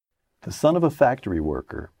The son of a factory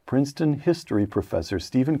worker, Princeton history professor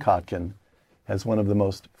Stephen Kotkin has one of the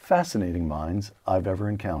most fascinating minds I've ever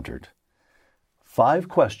encountered. 5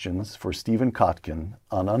 questions for Stephen Kotkin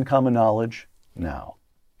on Uncommon Knowledge now.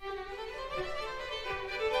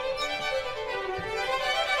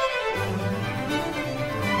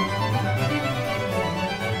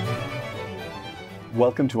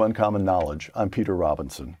 Welcome to Uncommon Knowledge. I'm Peter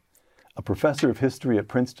Robinson. A professor of history at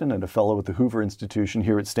Princeton and a fellow at the Hoover Institution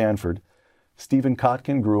here at Stanford, Stephen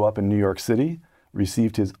Kotkin grew up in New York City,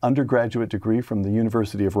 received his undergraduate degree from the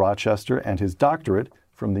University of Rochester and his doctorate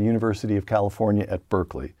from the University of California at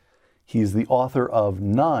Berkeley. He's the author of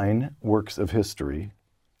 9 works of history,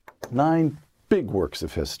 9 big works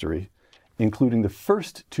of history, including the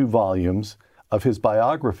first 2 volumes of his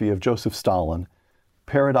biography of Joseph Stalin,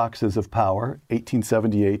 Paradoxes of Power,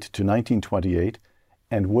 1878 to 1928,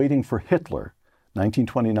 and Waiting for Hitler,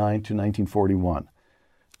 1929 to 1941.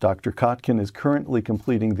 Dr. Kotkin is currently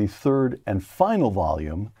completing the 3rd and final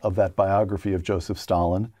volume of that biography of Joseph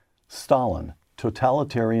Stalin, Stalin,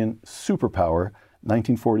 Totalitarian Superpower,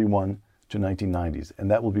 1941 to 1990s.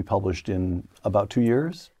 And that will be published in about 2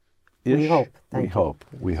 years? We hope.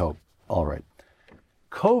 We hope. All right.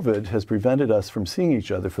 COVID has prevented us from seeing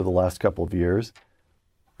each other for the last couple of years,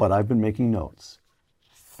 but I've been making notes.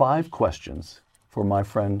 5 questions for my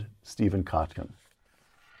friend Stephen Kotkin.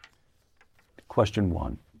 Question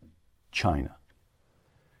 1, China.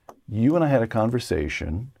 You and I had a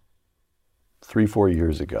conversation 3-4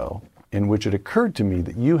 years ago in which it occurred to me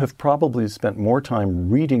that you have probably spent more time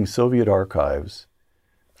reading Soviet archives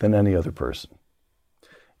than any other person.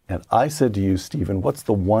 And I said to you, Stephen, what's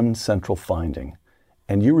the one central finding?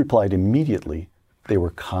 And you replied immediately, they were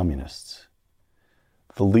communists.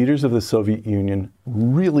 The leaders of the Soviet Union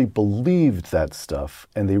really believed that stuff,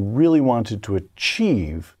 and they really wanted to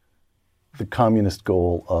achieve the communist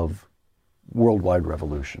goal of worldwide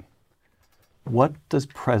revolution. What does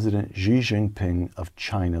President Xi Jinping of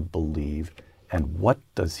China believe, and what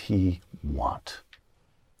does he want?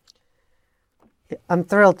 I'm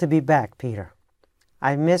thrilled to be back, Peter.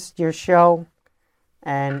 I missed your show,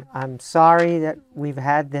 and I'm sorry that we've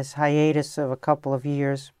had this hiatus of a couple of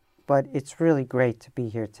years, but it's really great to be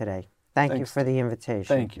here today. Thanks you for the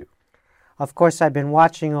invitation. Thank you. Of course, I've been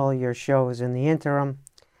watching all your shows in the interim,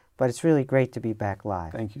 but it's really great to be back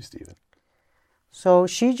live. Thank you, Stephen. So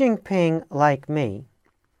Xi Jinping, like me,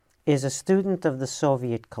 is a student of the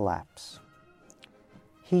Soviet collapse.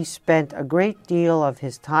 He spent a great deal of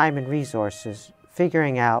his time and resources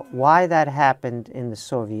figuring out why that happened in the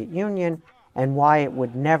Soviet Union and why it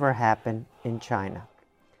would never happen in China.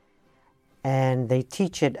 And they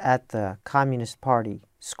teach it at the Communist Party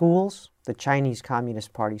schools, the Chinese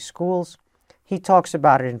Communist Party schools. He talks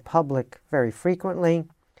about it in public very frequently,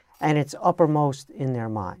 and it's uppermost in their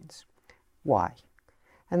minds. Why?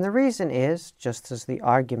 And the reason is, just as the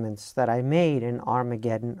arguments that I made in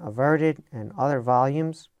Armageddon Averted and other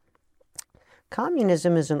volumes,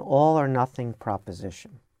 communism is an all-or-nothing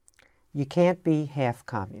proposition. You can't be half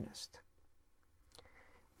communist.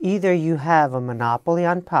 Either you have a monopoly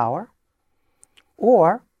on power,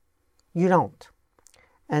 or you don't.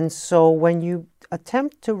 And so when you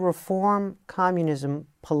attempt to reform communism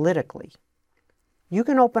politically, you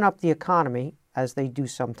can open up the economy, as they do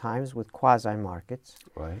sometimes with quasi-markets.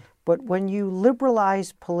 Right. But when you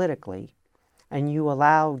liberalize politically and you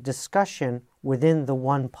allow discussion within the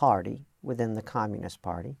one party, within the Communist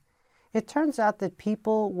Party, it turns out that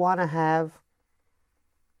people want to have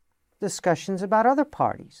discussions about other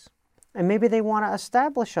parties. And maybe they want to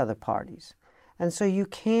establish other parties. And so you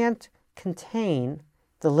can't contain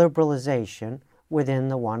the liberalization within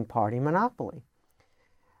the one-party monopoly.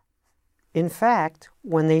 In fact,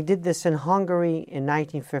 when they did this in Hungary in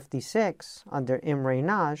 1956 under Imre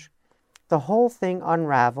Nagy, the whole thing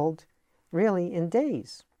unraveled really in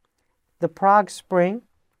days. The Prague Spring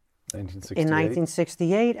 1968. in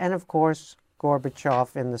 1968, and of course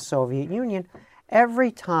Gorbachev in the Soviet Union,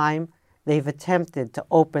 every time they've attempted to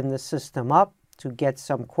open the system up to get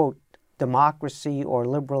some, quote, democracy or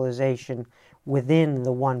liberalization within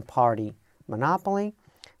the one-party monopoly,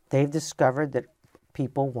 they've discovered that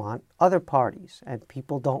people want other parties, and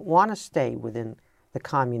people don't want to stay within the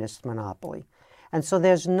communist monopoly. And so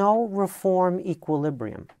there's no reform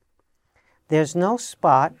equilibrium. There's no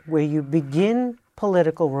spot where you begin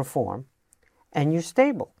political reform and you're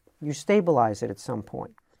stable. You stabilize it at some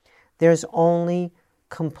point. There's only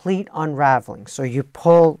complete unraveling. So you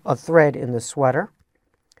pull a thread in the sweater,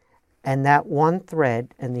 and that one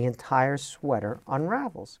thread and the entire sweater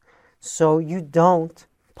unravels. So you don't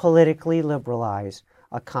politically liberalize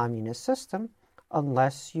a communist system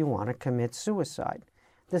unless you want to commit suicide.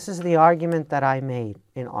 This is the argument that I made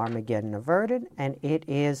in Armageddon Averted, and it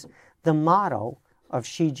is the motto of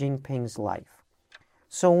Xi Jinping's life.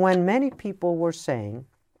 So when many people were saying,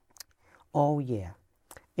 oh yeah,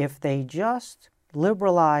 if they just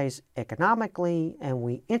liberalize economically and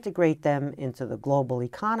we integrate them into the global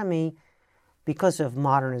economy, because of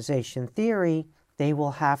modernization theory, they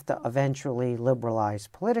will have to eventually liberalize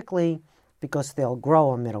politically because they'll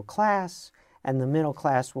grow a middle class, and the middle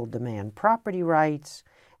class will demand property rights,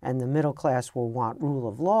 and the middle class will want rule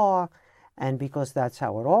of law, and because that's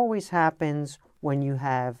how it always happens when you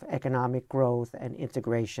have economic growth and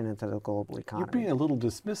integration into the global economy. You're being a little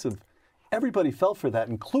dismissive. Everybody fell for that,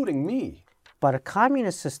 including me. But a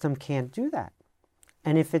communist system can't do that.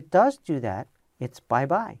 And if it does do that, it's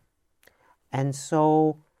bye-bye. And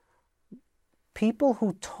so people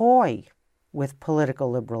who toy with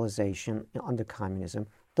political liberalization under communism,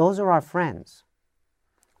 those are our friends.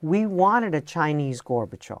 We wanted a Chinese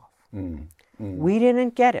Gorbachev. We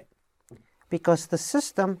didn't get it because the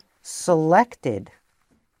system selected,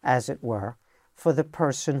 as it were, for the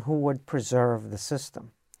person who would preserve the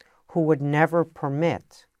system, who would never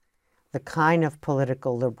permit the kind of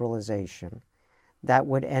political liberalization that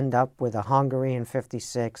would end up with a Hungary in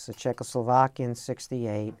 56, a Czechoslovakia in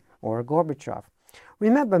 68, or a Gorbachev.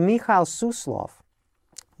 Remember Mikhail Suslov,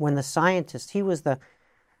 when the scientist, he was the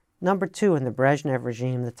number 2 in the Brezhnev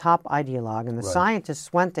regime, the top ideologue, and the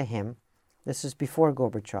scientists went to him, this is before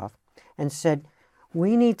Gorbachev, and said,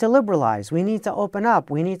 we need to liberalize, we need to open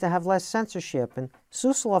up, we need to have less censorship. And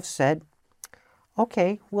Suslov said,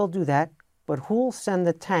 okay, we'll do that, but who'll send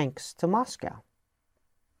the tanks to Moscow?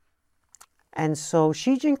 And so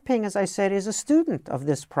Xi Jinping, as I said, is a student of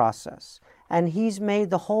this process, and he's made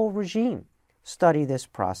the whole regime study this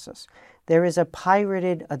process. There is a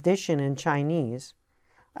pirated edition in Chinese,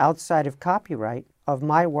 outside of copyright, of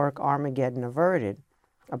my work Armageddon Averted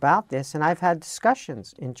about this, and I've had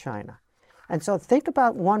discussions in China. And so think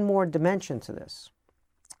about one more dimension to this.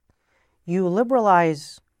 You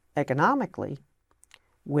liberalize economically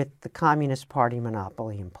with the Communist Party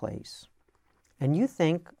monopoly in place, and you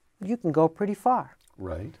think you can go pretty far.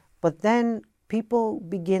 Right. But then people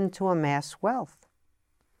begin to amass wealth.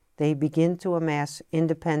 They begin to amass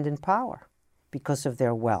independent power because of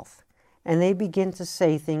their wealth. And they begin to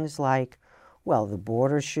say things like, well, the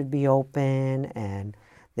borders should be open, and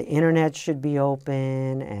the internet should be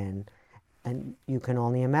open, and you can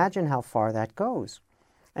only imagine how far that goes.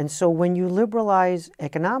 And so when you liberalize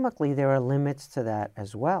economically, there are limits to that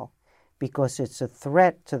as well, because it's a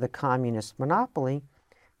threat to the communist monopoly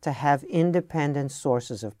to have independent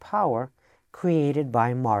sources of power created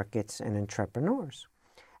by markets and entrepreneurs.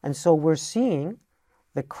 And so we're seeing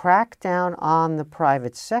the crackdown on the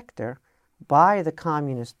private sector by the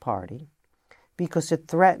Communist Party because it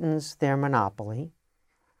threatens their monopoly.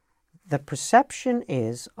 The perception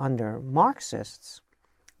is, under Marxists,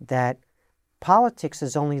 that politics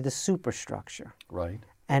is only the superstructure. Right.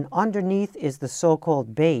 And underneath is the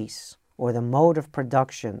so-called base, or the mode of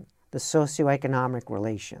production, the socioeconomic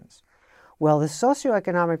relations. Well, the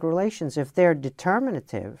socioeconomic relations, if they're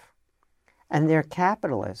determinative and they're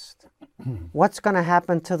capitalist, what's going to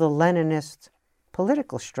happen to the Leninist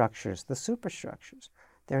political structures, the superstructures?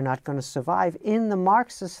 They're not going to survive in the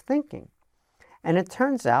Marxist thinking. And it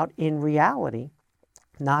turns out, in reality,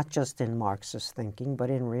 not just in Marxist thinking, but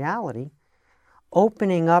in reality,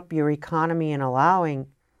 opening up your economy and allowing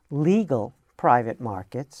legal private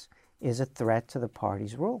markets is a threat to the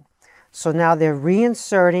party's rule. So now they're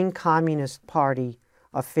reinserting Communist Party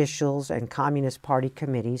officials and Communist Party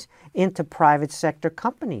committees into private sector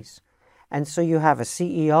companies. And so you have a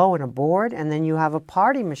CEO and a board, and then you have a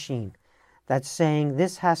party machine that's saying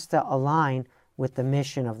this has to align with the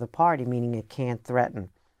mission of the party, meaning it can't threaten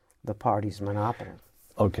the party's monopoly.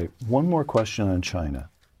 Okay, one more question on China.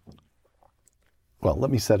 Well,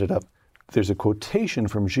 let me set it up. There's a quotation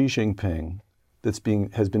from Xi Jinping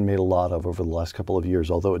has been made a lot of over the last couple of years,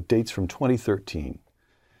 although it dates from 2013.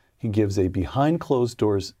 He gives a behind closed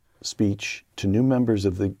doors speech to new members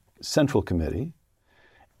of the Central Committee.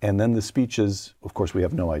 And then the speech is, of course, we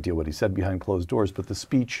have no idea what he said behind closed doors, but the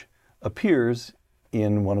speech appears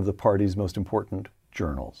in one of the party's most important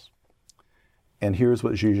journals. And here's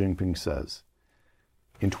what Xi Jinping says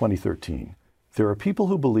in 2013. There are people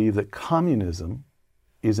who believe that communism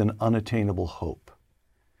is an unattainable hope.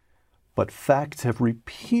 But facts have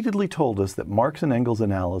repeatedly told us that Marx and Engels'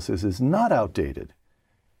 analysis is not outdated.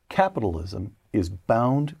 Capitalism is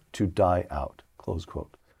bound to die out, close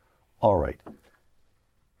quote. All right.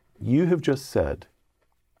 You have just said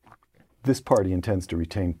this party intends to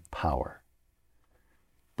retain power.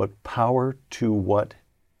 But power to what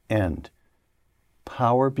end?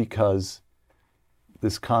 power because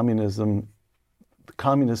this communist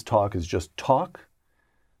talk is just talk.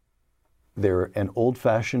 They're an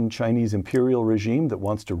old-fashioned Chinese imperial regime that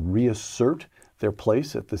wants to reassert their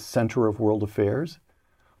place at the center of world affairs,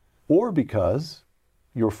 or because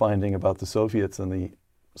you're finding about the Soviets and the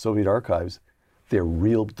Soviet archives,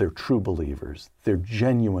 they're true believers. They're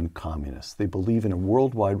genuine communists. They believe in a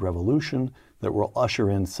worldwide revolution that will usher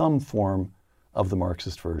in some form of the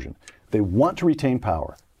Marxist version. They want to retain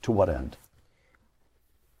power. To what end?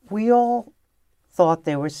 We all thought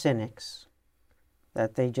they were cynics,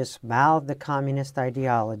 that they just mouthed the communist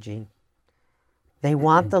ideology. They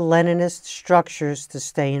want the Leninist structures to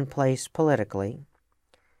stay in place politically,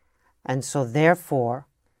 and so therefore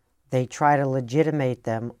they try to legitimate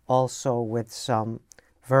them also with some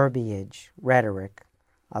verbiage, rhetoric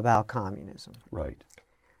about communism. Right.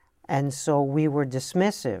 And so we were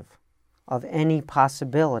dismissive of any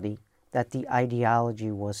possibility that the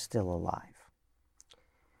ideology was still alive.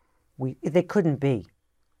 They couldn't be.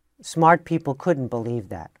 Smart people couldn't believe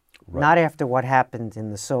that. Right. Not after what happened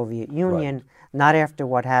in the Soviet Union, right. Not after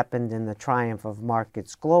what happened in the triumph of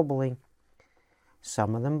markets globally.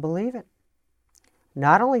 Some of them believe it.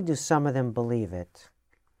 Not only do some of them believe it,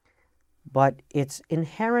 but it's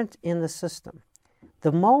inherent in the system.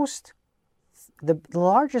 The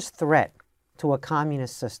largest threat to a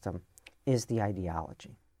communist system is the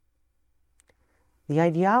ideology. The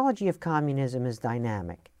ideology of communism is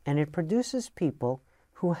dynamic, and it produces people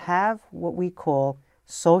who have what we call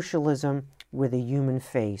socialism with a human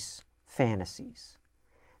face fantasies.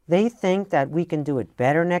 They think that we can do it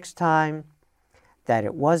better next time, that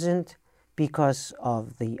it wasn't because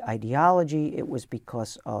of the ideology, it was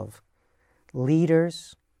because of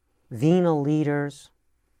leaders, venal leaders.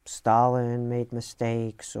 Stalin made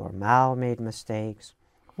mistakes or Mao made mistakes.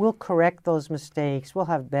 We'll correct those mistakes, we'll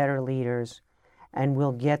have better leaders, and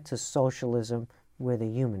we'll get to socialism with a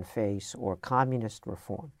human face or communist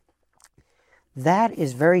reform. That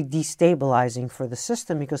is very destabilizing for the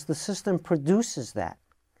system because the system produces that.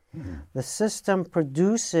 Mm-hmm. The system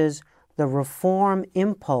produces the reform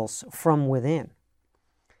impulse from within.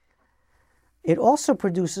 It also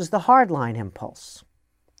produces the hardline impulse,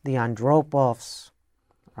 the Andropovs,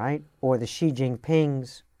 right, or the Xi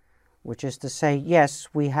Jinpings, which is to say, yes,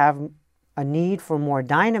 we have a need for more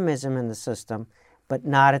dynamism in the system, but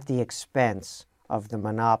not at the expense of the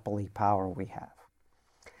monopoly power we have.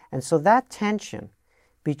 And so that tension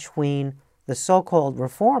between the so-called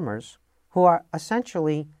reformers, who are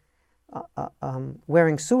essentially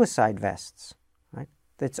wearing suicide vests, right?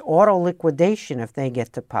 It's auto-liquidation if they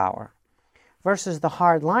get to power, versus the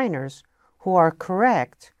hardliners who are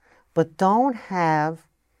correct, but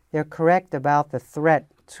they're correct about the threat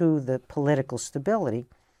to the political stability,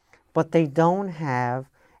 but they don't have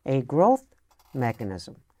a growth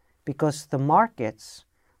mechanism because the markets,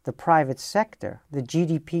 the private sector, the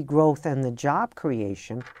GDP growth and the job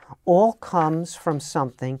creation all comes from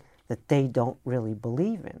something that they don't really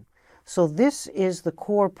believe in. So this is the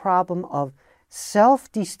core problem of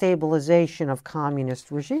self-destabilization of communist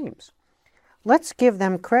regimes. Let's give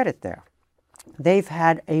them credit there. They've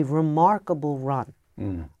had a remarkable run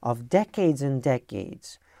of decades and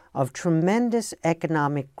decades of tremendous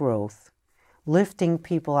economic growth, lifting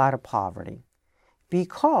people out of poverty,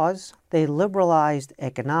 because they liberalized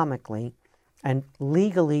economically and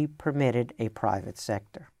legally permitted a private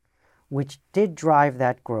sector, which did drive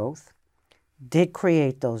that growth, did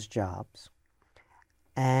create those jobs,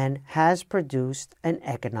 and has produced an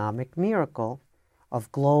economic miracle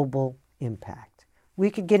of global impact. We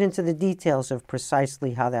could get into the details of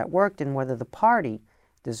precisely how that worked and whether the party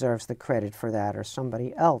deserves the credit for that or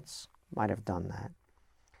somebody else might have done that.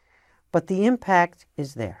 But the impact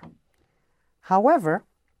is there. However,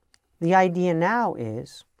 the idea now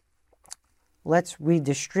is, let's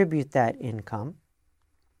redistribute that income.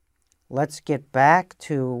 Let's get back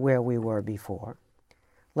to where we were before.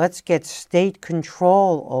 Let's get state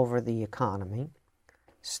control over the economy,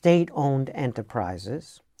 state-owned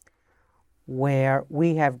enterprises, where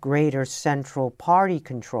we have greater central party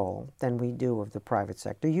control than we do of the private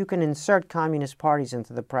sector. You can insert communist parties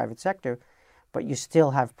into the private sector, but you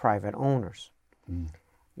still have private owners.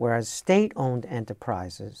 Whereas state-owned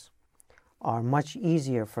enterprises are much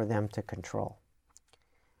easier for them to control.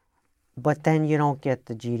 But then you don't get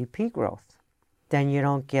the GDP growth. Then you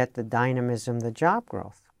don't get the dynamism, the job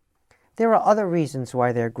growth. There are other reasons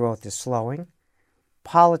why their growth is slowing.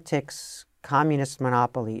 Politics, communist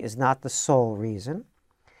monopoly is not the sole reason,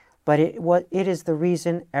 but it is the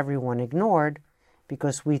reason everyone ignored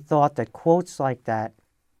because we thought that quotes like that,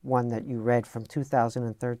 one that you read from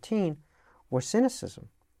 2013, were cynicism.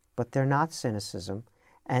 but they're not cynicism,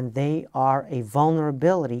 and they are a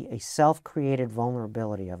vulnerability, a self-created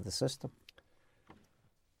vulnerability of the system.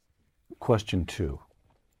 Question 2.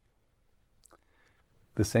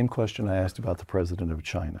 The same question I asked about the president of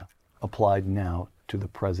China, applied now to the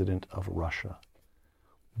president of Russia.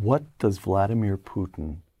 What does Vladimir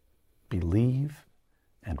Putin believe,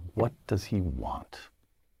 and what does he want?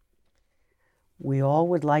 We all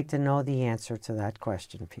would like to know the answer to that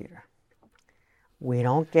question, Peter. We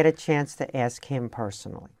don't get a chance to ask him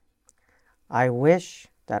personally. I wish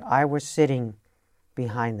that I were sitting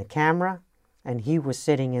behind the camera and he was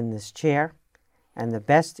sitting in this chair, and the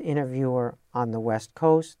best interviewer on the West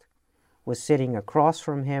Coast was sitting across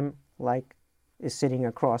from him, like is sitting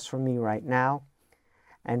across from me right now,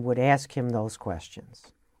 and would ask him those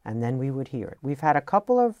questions. And then we would hear it. We've had a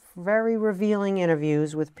couple of very revealing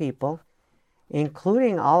interviews with people,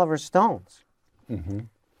 including Oliver Stone's,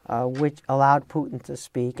 which allowed Putin to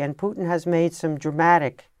speak. And Putin has made some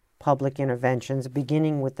dramatic public interventions,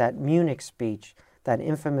 beginning with that Munich speech, that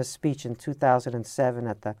infamous speech in 2007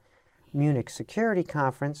 at the Munich Security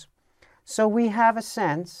Conference. So we have a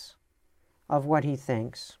sense of what he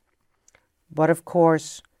thinks. But of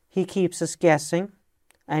course, he keeps us guessing,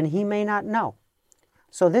 and he may not know.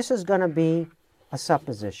 So this is going to be a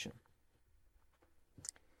supposition.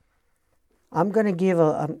 I'm going to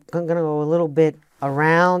go a little bit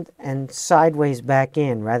around and sideways back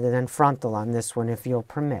in rather than frontal on this one, if you'll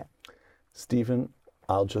permit. Stephen,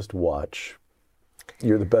 I'll just watch.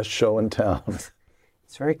 You're the best show in town.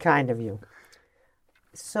 It's very kind of you.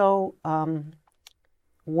 So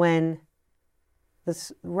when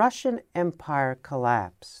the Russian Empire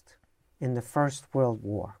collapsed in the First World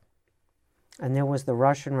War, and there was the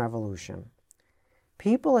Russian Revolution,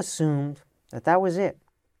 people assumed that that was it.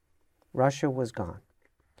 Russia was gone.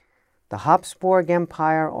 The Habsburg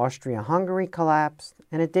Empire, Austria-Hungary collapsed,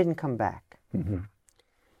 and it didn't come back.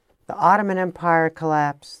 The Ottoman Empire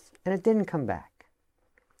collapsed, and it didn't come back.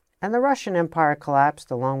 And the Russian Empire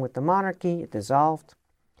collapsed along with the monarchy. It dissolved.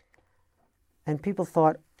 And people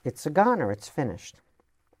thought, it's a goner, it's finished.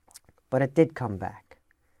 But it did come back.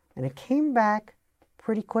 And it came back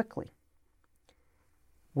pretty quickly.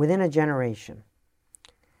 Within a generation.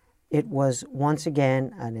 It was once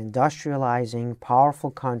again an industrializing,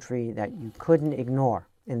 powerful country that you couldn't ignore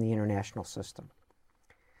in the international system.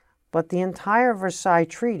 But the entire Versailles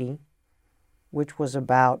Treaty, which was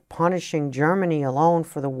about punishing Germany alone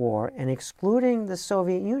for the war and excluding the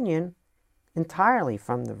Soviet Union entirely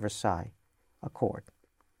from the Versailles Accord.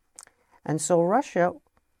 And so Russia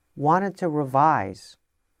wanted to revise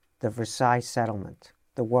the Versailles settlement,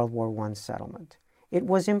 the World War I settlement. It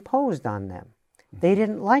was imposed on them. They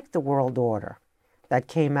didn't like the world order that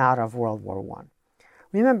came out of World War I.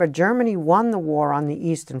 Remember, Germany won the war on the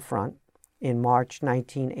Eastern Front in March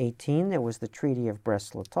 1918. There was the Treaty of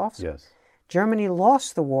Brest-Litovsk. Yes. Germany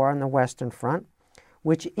lost the war on the Western Front,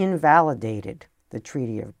 which invalidated the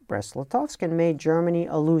Treaty of Brest-Litovsk and made Germany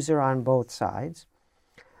a loser on both sides.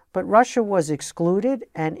 But Russia was excluded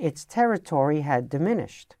and its territory had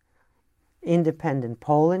diminished. Independent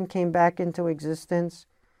Poland came back into existence.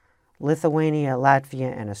 Lithuania,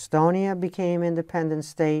 Latvia, and Estonia became independent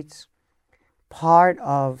states. Part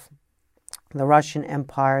of the Russian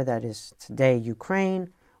Empire, that is today Ukraine,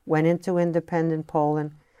 went into independent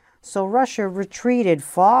Poland. So Russia retreated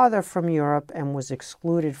farther from Europe and was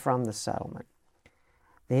excluded from the settlement.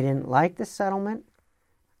 They didn't like the settlement.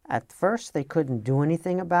 At first, they couldn't do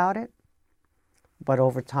anything about it. But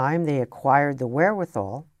over time, they acquired the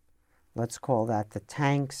wherewithal. Let's call that the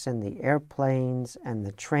tanks and the airplanes and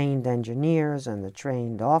the trained engineers and the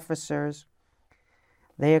trained officers.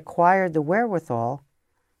 They acquired the wherewithal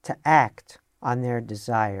to act on their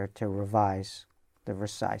desire to revise the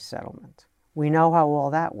Versailles settlement. We know how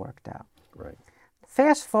all that worked out. Right.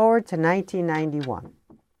 Fast forward to 1991.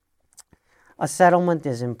 A settlement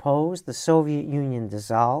is imposed. The Soviet Union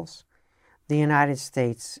dissolves. The United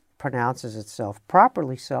States pronounces itself,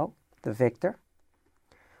 properly so, the victor.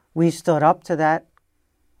 We stood up to that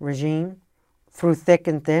regime through thick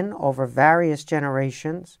and thin over various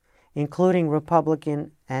generations, including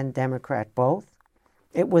Republican and Democrat both.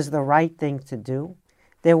 It was the right thing to do.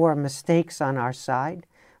 There were mistakes on our side,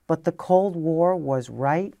 but the Cold War was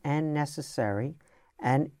right and necessary,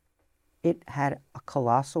 and it had a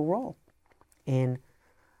colossal role in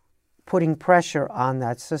putting pressure on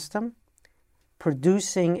that system,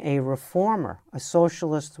 producing a reformer, a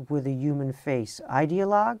socialist with a human face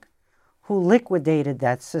ideologue, who liquidated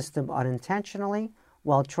that system unintentionally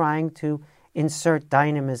while trying to insert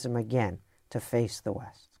dynamism again to face the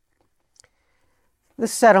West. The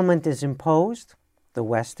settlement is imposed. The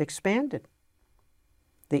West expanded.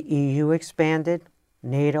 the EU expanded,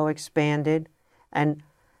 NATO expanded, and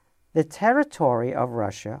the territory of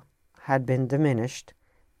Russia had been diminished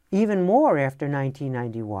even more after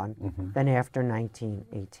 1991 than after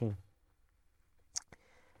 1918.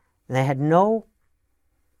 They had no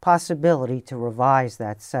possibility to revise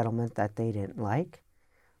that settlement that they didn't like.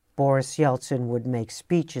 Boris Yeltsin would make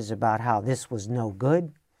speeches about how this was no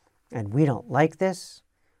good and we don't like this,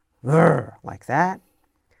 like that,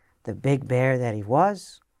 the big bear that he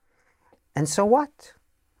was. And so what?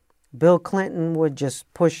 Bill Clinton would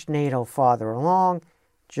just push NATO farther along.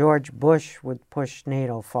 George Bush would push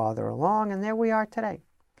NATO farther along, and there we are today.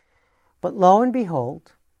 But lo and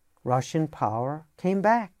behold, Russian power came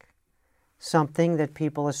back, something that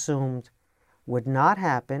people assumed would not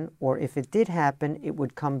happen, or if it did happen, it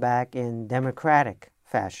would come back in democratic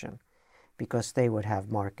fashion, because they would have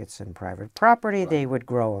markets and private property, they would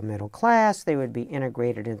grow a middle class, they would be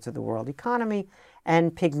integrated into the world economy,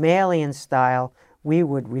 and Pygmalion style, we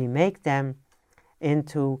would remake them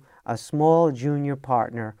into a small junior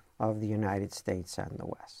partner of the United States and the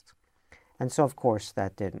West. And so, of course,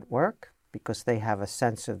 that didn't work, because they have a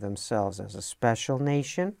sense of themselves as a special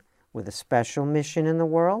nation with a special mission in the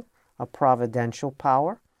world, a providential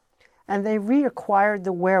power, and they reacquired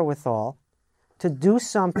the wherewithal to do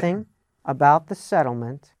something about the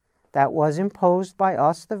settlement that was imposed by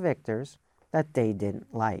us, the victors, that they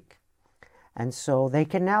didn't like. And so they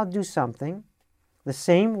can now do something the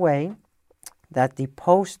same way that the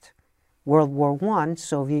post-World War I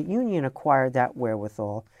Soviet Union acquired that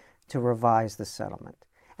wherewithal to revise the settlement.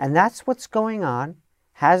 And that's what's going on,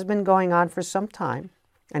 has been going on for some time,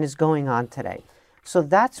 and is going on today. So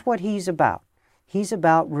that's what he's about. He's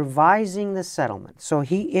about revising the settlement. So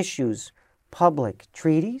he issues public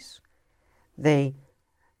treaties. They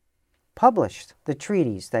published the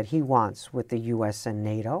treaties that he wants with the U.S. and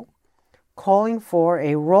NATO, calling for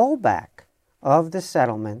a rollback of the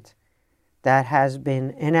settlement that has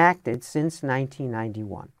been enacted since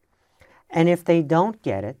 1991. And if they don't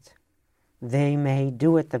get it, they may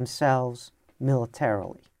do it themselves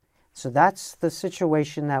militarily. So that's the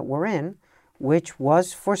situation that we're in, which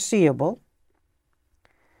was foreseeable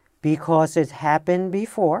because it happened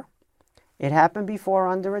before. It happened before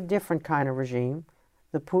under a different kind of regime.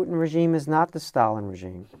 The Putin regime is not the Stalin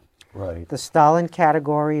regime. Right. The Stalin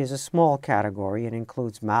category is a small category. It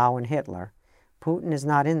includes Mao and Hitler. Putin is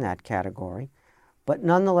not in that category. But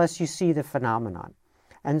nonetheless, you see the phenomenon.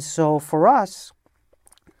 And so for us,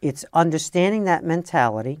 it's understanding that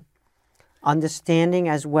mentality, understanding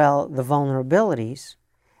as well the vulnerabilities,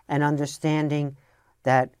 and understanding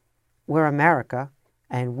that we're America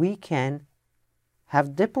and we can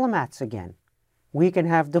have diplomats again. We can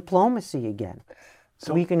have diplomacy again.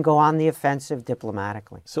 So we can go on the offensive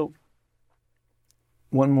diplomatically. So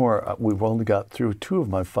one more. We've only got through 2 of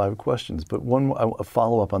my 5 questions, but one more, a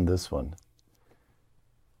follow-up on this one.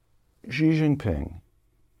 Xi Jinping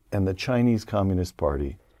and the Chinese Communist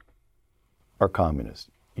Party are communist.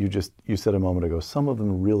 You said a moment ago, some of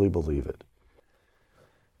them really believe it.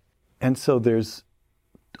 And so there's,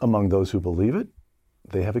 among those who believe it,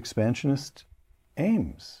 they have expansionist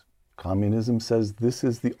aims. Communism says this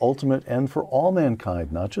is the ultimate end for all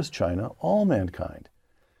mankind, not just China, all mankind.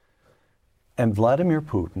 And Vladimir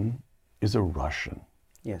Putin is a Russian.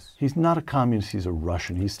 Yes. He's not a communist, he's a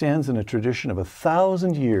Russian. He stands in a tradition of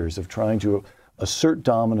 1,000 years of trying to assert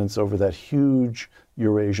dominance over that huge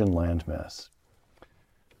Eurasian landmass.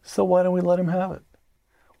 So why don't we let him have it?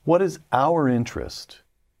 What is our interest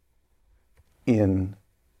in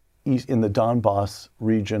the Donbass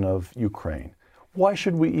region of Ukraine? Why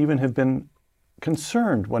should we even have been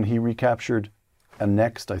concerned when he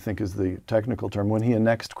annexed, I think is the technical term, when he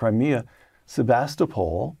annexed Crimea?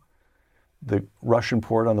 Sebastopol, the Russian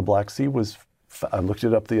port on the Black Sea, I looked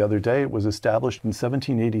it up the other day, it was established in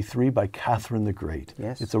 1783 by Catherine the Great.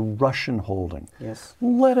 Yes. It's a Russian holding. Yes.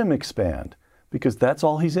 Let him expand, because that's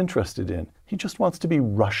all he's interested in. He just wants to be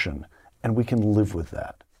Russian, and we can live with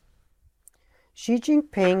that. Xi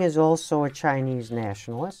Jinping is also a Chinese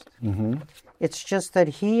nationalist. Mm-hmm. It's just that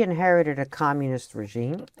he inherited a communist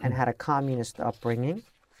regime and had a communist upbringing.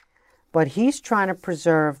 But he's trying to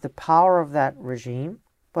preserve the power of that regime,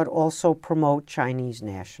 but also promote Chinese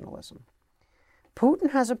nationalism.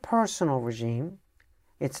 Putin has a personal regime.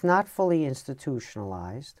 It's not fully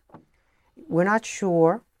institutionalized. We're not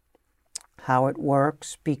sure how it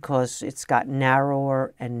works because it's got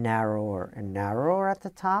narrower and narrower and narrower at the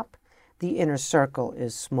top. The inner circle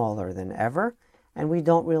is smaller than ever, and we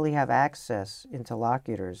don't really have access,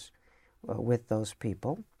 interlocutors, with those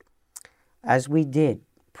people, as we did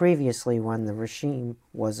previously when the regime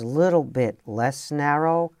was a little bit less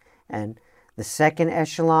narrow and The second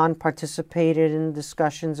echelon participated in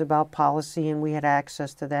discussions about policy and we had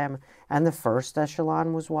access to them, and the first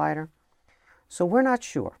echelon was wider. So we're not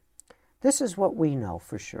sure. This is what we know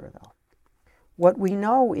for sure, though. What we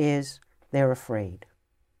know is they're afraid.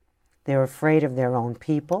 They're afraid of their own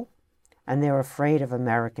people, and they're afraid of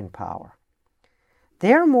American power.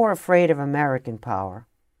 They're more afraid of American power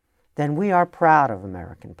than we are proud of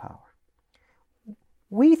American power.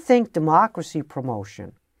 We think democracy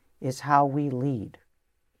promotion is how we lead.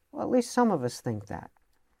 Well, at least some of us think that.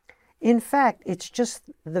 In fact, it's just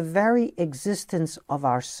the very existence of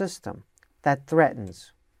our system that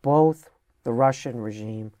threatens both the Russian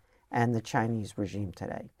regime and the Chinese regime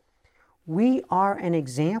today. We are an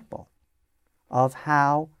example of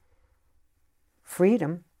how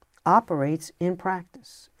freedom operates in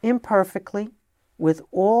practice, imperfectly, with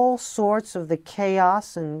all sorts of the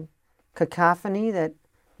chaos and cacophony that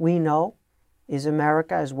we know is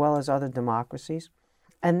America as well as other democracies.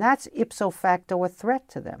 And that's ipso facto a threat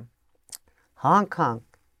to them. Hong Kong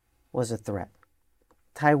was a threat.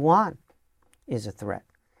 Taiwan is a threat.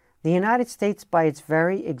 The United States, by its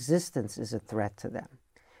very existence, is a threat to them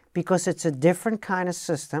because it's a different kind of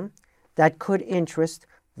system that could interest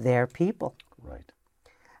their people. Right.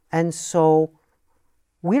 And so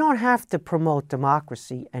we don't have to promote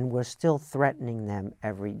democracy, and we're still threatening them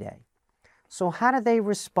every day. So how do they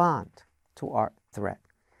respond to our threat?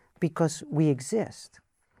 Because we exist.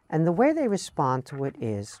 And the way they respond to it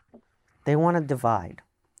is they want to divide.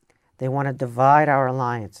 They want to divide our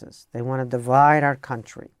alliances. They want to divide our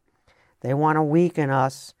country. They want to weaken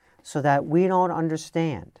us so that we don't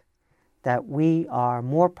understand that we are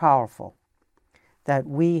more powerful, that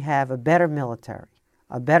we have a better military,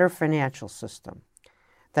 a better financial system,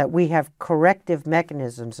 that we have corrective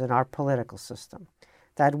mechanisms in our political system,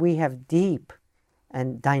 that we have deep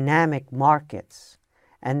and dynamic markets,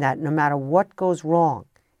 and that no matter what goes wrong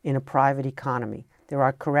in a private economy, there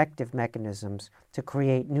are corrective mechanisms to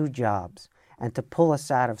create new jobs and to pull us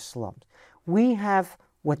out of slums. We have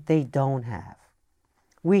what they don't have.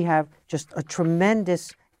 We have just a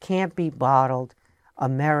tremendous, can't-be-bottled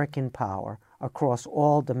American power across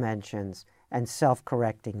all dimensions and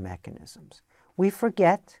self-correcting mechanisms. We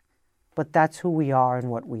forget, but that's who we are and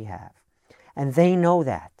what we have. And they know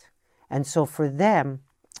that. And so for them,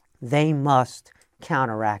 they must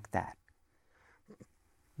counteract that.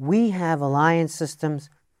 We have alliance systems,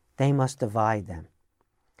 they must divide them.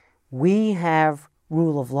 We have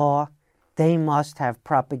rule of law, they must have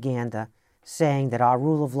propaganda saying that our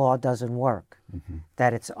rule of law doesn't work,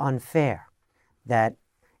 that it's unfair, that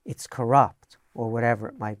it's corrupt, or whatever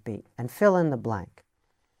it might be, and fill in the blank.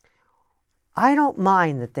 I don't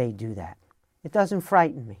mind that they do that. It doesn't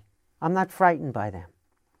frighten me. I'm not frightened by them.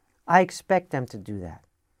 I expect them to do that.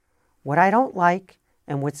 What I don't like,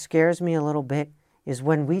 and what scares me a little bit, is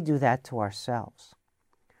when we do that to ourselves.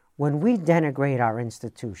 When we denigrate our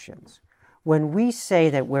institutions, when we say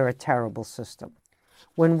that we're a terrible system,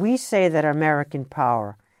 when we say that American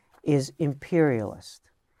power is imperialist,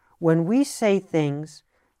 when we say things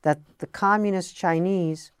that the communist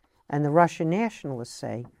Chinese and the Russian nationalists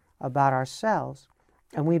say about ourselves,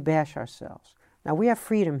 and we bash ourselves. Now, we have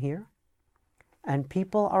freedom here, and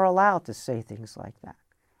people are allowed to say things like that.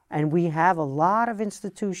 And we have a lot of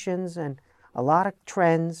institutions and a lot of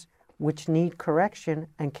trends which need correction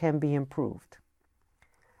and can be improved.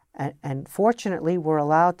 And fortunately, we're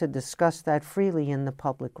allowed to discuss that freely in the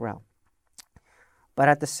public realm. But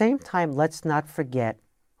at the same time, let's not forget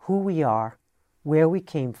who we are, where we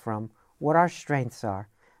came from, what our strengths are.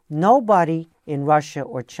 Nobody in Russia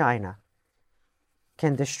or China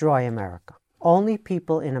can destroy America. Only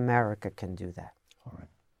people in America can do that. All right.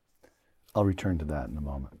 I'll return to that in a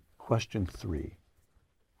moment. Question 3,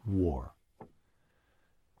 war.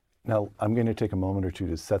 Now, I'm going to take a moment or two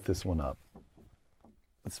to set this one up.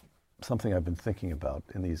 It's something I've been thinking about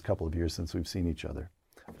in these couple of years since we've seen each other.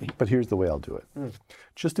 But here's the way I'll do it.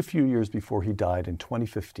 Just a few years before he died in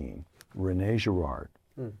 2015, René Girard,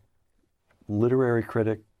 literary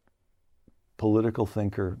critic, political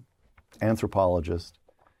thinker, anthropologist,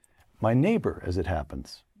 my neighbor, as it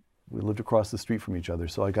happens. We lived across the street from each other,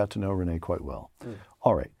 so I got to know René quite well.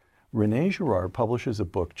 All right. René Girard publishes a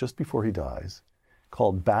book just before he dies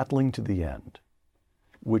called Battling to the End,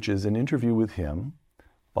 which is an interview with him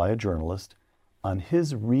by a journalist on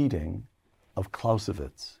his reading of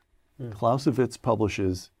Clausewitz. Clausewitz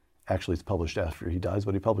publishes, actually it's published after he dies,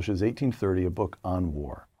 but he publishes 1830, a book on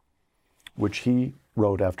war, which he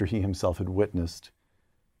wrote after he himself had witnessed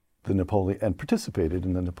the Napoleon and participated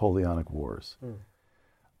in the Napoleonic Wars.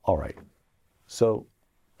 All right. So,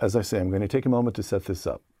 as I say, I'm going to take a moment to set this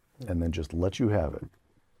up and then just let you have it.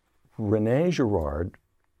 René Girard,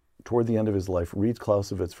 toward the end of his life, reads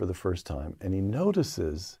Clausewitz for the first time, and he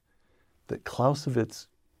notices that Clausewitz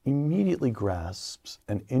immediately grasps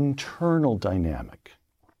an internal dynamic.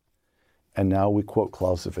 And now we quote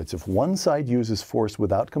Clausewitz: if one side uses force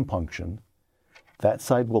without compunction, that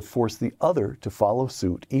side will force the other to follow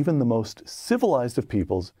suit. Even the most civilized of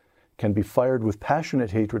peoples can be fired with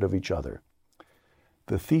passionate hatred of each other.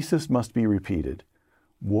 The thesis must be repeated.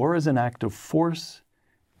 War is an act of force,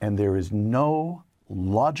 and there is no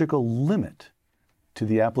logical limit to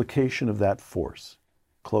the application of that force.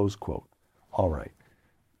 Close quote. All right.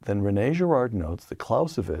 Then René Girard notes that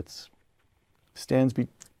Clausewitz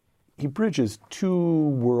he bridges two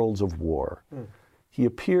worlds of war. He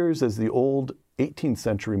appears as the old 18th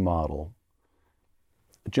century model,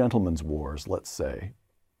 gentlemen's wars, let's say,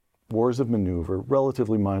 wars of maneuver,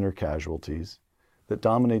 relatively minor casualties, that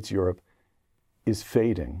dominates Europe, is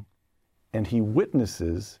fading. And he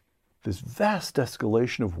witnesses this vast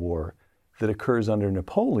escalation of war that occurs under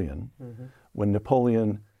Napoleon, when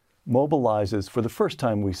Napoleon mobilizes, for the first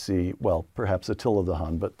time we see, well, perhaps Attila the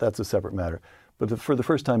Hun, but that's a separate matter. But for the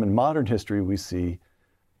first time in modern history, we see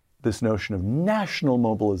this notion of national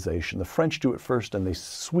mobilization. The French do it first, and they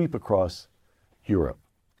sweep across Europe.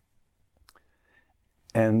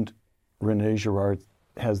 And René Girard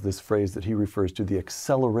has this phrase that he refers to, the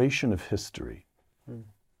acceleration of history.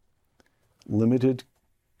 Limited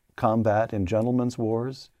combat in gentlemen's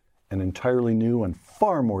wars, an entirely new and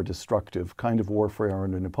far more destructive kind of warfare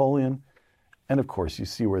under Napoleon. And of course, you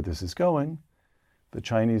see where this is going. The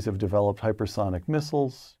Chinese have developed hypersonic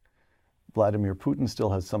missiles. Vladimir Putin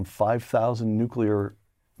still has some 5,000 nuclear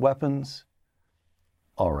weapons.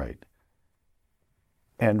 All right.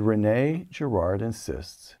 And René Girard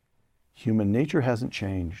insists human nature hasn't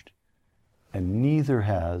changed, and neither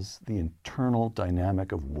has the internal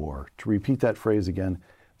dynamic of war. To repeat that phrase again,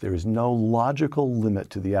 there is no logical limit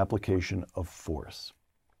to the application of force.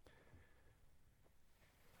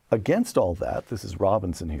 Against all that, this is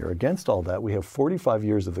Robinson here, against all that, we have 45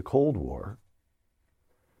 years of the Cold War,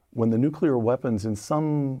 when the nuclear weapons in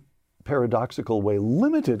some paradoxical way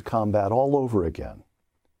limited combat all over again.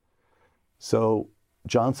 So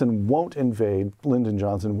Lyndon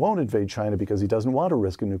Johnson won't invade China because he doesn't want to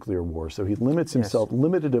risk a nuclear war. So he limits himself,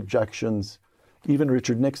 limited objections. Even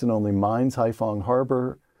Richard Nixon only mines Haiphong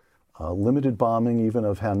Harbor, limited bombing even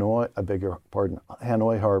of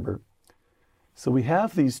Hanoi Harbor. So we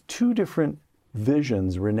have these two different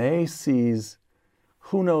visions. René sees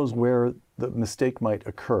who knows where the mistake might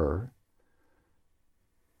occur.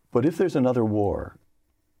 But if there's another war,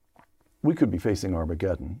 we could be facing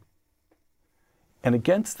Armageddon. And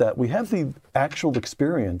against that, we have the actual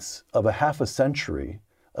experience of a half a century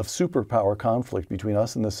of superpower conflict between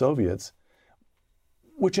us and the Soviets,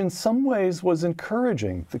 which in some ways was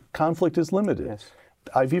encouraging. The conflict is limited. Yes.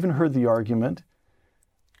 I've even heard the argument,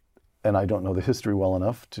 and I don't know the history well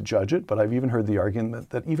enough to judge it, but I've even heard the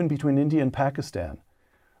argument that even between India and Pakistan,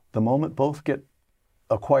 the moment both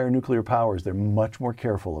acquire nuclear powers, they're much more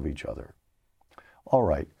careful of each other. All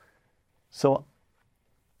right. So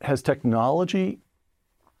has technology,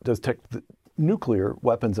 nuclear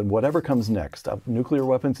weapons and whatever comes next, nuclear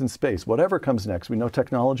weapons in space, whatever comes next, we know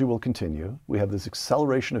technology will continue. We have this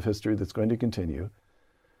acceleration of history that's going to continue.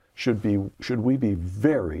 Should we be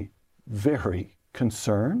very, very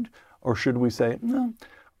concerned? Or should we say, no,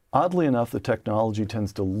 oddly enough, the technology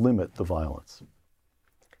tends to limit the violence?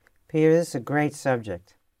 Peter, this is a great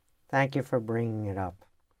subject. Thank you for bringing it up.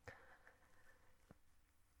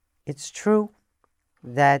 It's true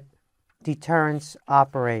that deterrence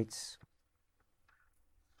operates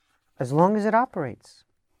as long as it operates.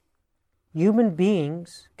 Human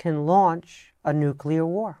beings can launch a nuclear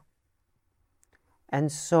war.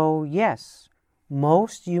 And so, yes,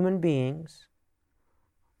 most human beings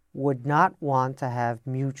would not want to have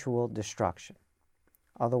mutual destruction,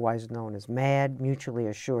 otherwise known as MAD, mutually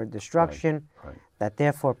assured destruction, Right. that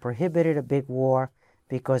therefore prohibited a big war,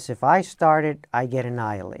 because if I start it, I get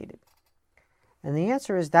annihilated. And the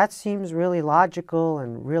answer is that seems really logical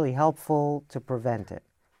and really helpful to prevent it,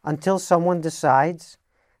 until someone decides,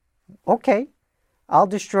 okay, I'll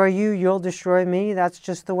destroy you, you'll destroy me, that's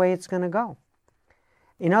just the way it's going to go.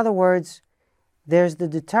 In other words, there's the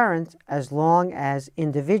deterrent as long as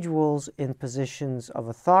individuals in positions of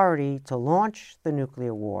authority to launch the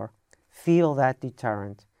nuclear war feel that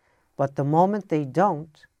deterrent. But the moment they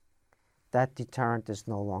don't, that deterrent is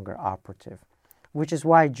no longer operative. Which is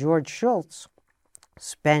why George Shultz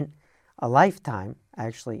spent a lifetime,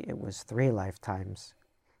 actually it was 3 lifetimes,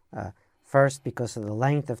 first because of the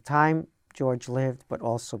length of time George lived, but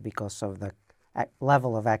also because of the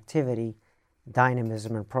level of activity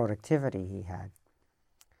dynamism and productivity he had.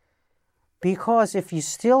 Because if you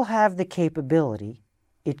still have the capability,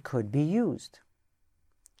 it could be used.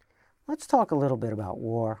 Let's talk a little bit about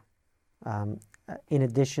war, in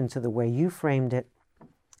addition to the way you framed it.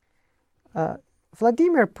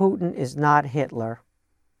 Vladimir Putin is not Hitler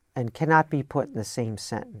and cannot be put in the same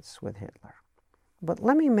sentence with Hitler. But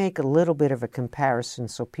let me make a little bit of a comparison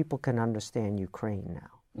so people can understand Ukraine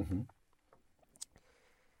now. Mm-hmm.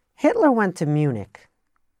 Hitler went to Munich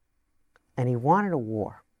and he wanted a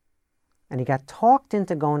war. And he got talked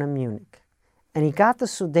into going to Munich. And he got the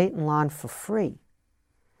Sudetenland for free.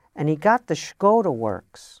 And he got the Škoda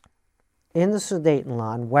works in the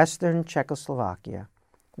Sudetenland, Western Czechoslovakia,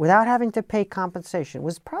 without having to pay compensation. It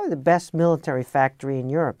was probably the best military factory in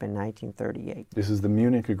Europe in 1938. This is the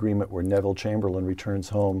Munich Agreement where Neville Chamberlain returns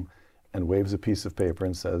home and waves a piece of paper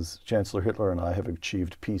and says, Chancellor Hitler and I have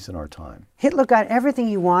achieved peace in our time. Hitler got everything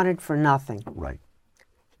he wanted for nothing. Right.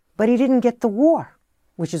 But he didn't get the war,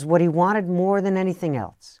 which is what he wanted more than anything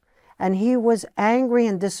else. And he was angry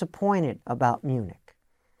and disappointed about Munich.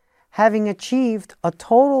 Having achieved a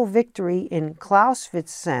total victory in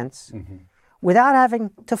Clausewitz's sense, Mm-hmm. without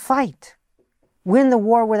having to fight, win the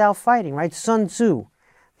war without fighting, right? Sun Tzu,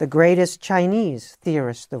 the greatest Chinese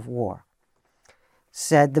theorist of war,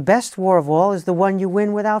 said the best war of all is the one you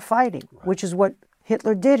win without fighting, right, which is what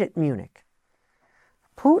Hitler did at Munich.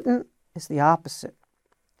 Putin is the opposite.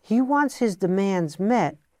 He wants his demands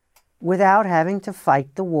met without having to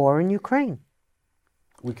fight the war in Ukraine.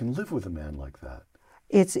 We can live with a man like that.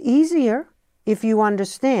 It's easier if you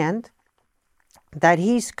understand that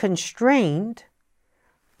he's constrained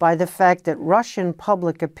by the fact that Russian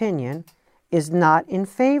public opinion is not in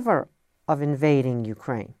favor of invading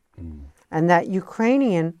Ukraine, and that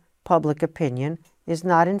Ukrainian public opinion is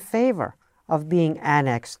not in favor of being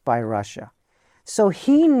annexed by Russia. So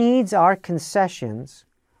he needs our concessions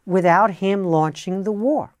without him launching the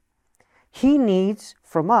war. He needs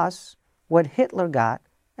from us what Hitler got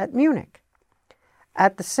at Munich.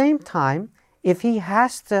 At the same time, if he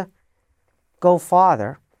has to go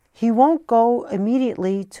farther, he won't go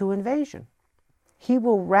immediately to invasion. He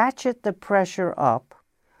will ratchet the pressure up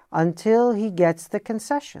until he gets the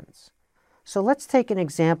concessions. So let's take an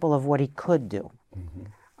example of what he could do. Mm-hmm.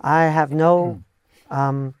 I have no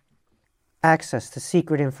access to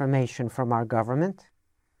secret information from our government.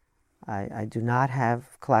 I do not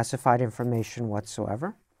have classified information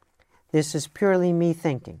whatsoever. This is purely me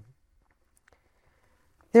thinking.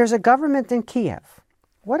 There's a government in Kiev.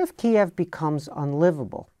 What if Kiev becomes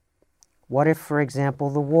unlivable? What if, for example,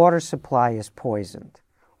 the water supply is poisoned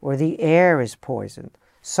or the air is poisoned?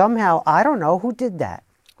 Somehow, I don't know who did that.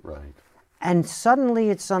 Right. And suddenly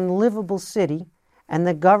it's an unlivable city, and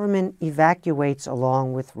the government evacuates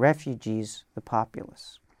along with refugees, the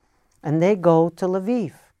populace. And they go to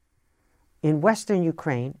Lviv in western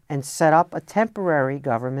Ukraine and set up a temporary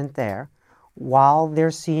government there while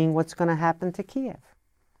they're seeing what's going to happen to Kiev.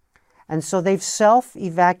 And so they've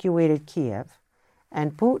self-evacuated Kiev,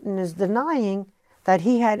 and Putin is denying that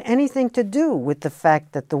he had anything to do with the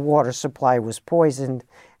fact that the water supply was poisoned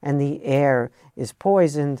and the air is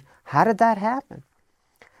poisoned. How did that happen?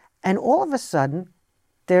 And all of a sudden,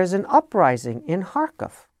 there's an uprising in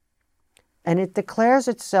Kharkov, and it declares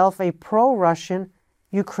itself a pro-Russian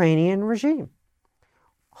Ukrainian regime.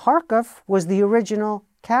 Kharkov was the original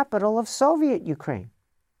capital of Soviet Ukraine.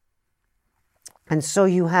 And so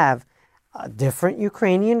you have a different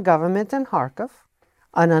Ukrainian government in Kharkov,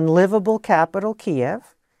 an unlivable capital,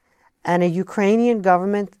 Kiev, and a Ukrainian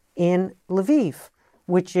government in Lviv,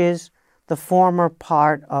 which is the former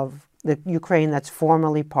part of the Ukraine that's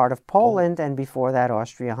formerly part of Poland and before that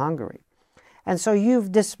Austria-Hungary. And so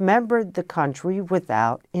you've dismembered the country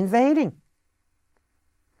without invading.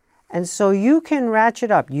 And so you can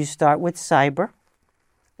ratchet up. You start with cyber,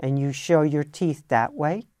 and you show your teeth that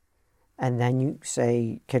way, and then you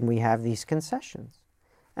say, can we have these concessions?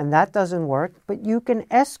 And that doesn't work, but you can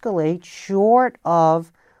escalate short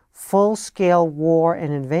of full-scale war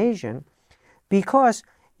and invasion because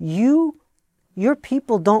your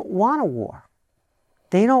people don't want a war.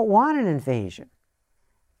 They don't want an invasion.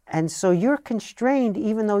 And so you're constrained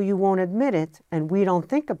even though you won't admit it, and we don't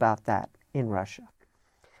think about that in Russia.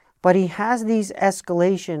 But he has these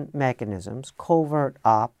escalation mechanisms, covert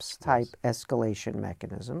ops type escalation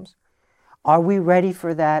mechanisms. Are we ready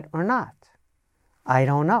for that or not? I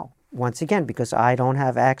don't know. Once again, because I don't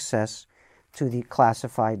have access to the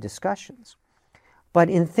classified discussions. But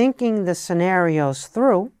in thinking the scenarios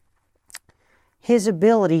through, his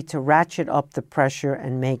ability to ratchet up the pressure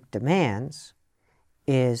and make demands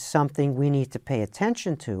is something we need to pay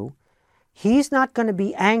attention to, He's not going to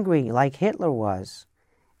be angry like Hitler was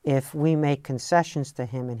if we make concessions to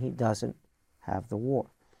him and he doesn't have the war.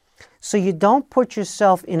 So you don't put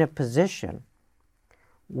yourself in a position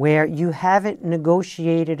where you haven't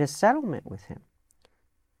negotiated a settlement with him,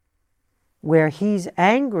 where he's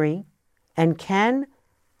angry and can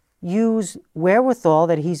use wherewithal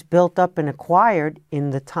that he's built up and acquired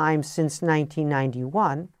in the time since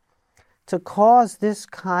 1991 to cause this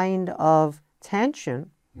kind of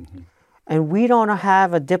tension. Mm-hmm. And we don't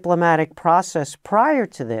have a diplomatic process prior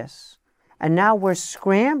to this, and now we're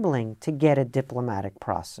scrambling to get a diplomatic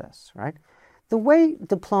process, right? The way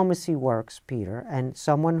diplomacy works, Peter, and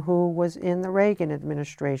someone who was in the Reagan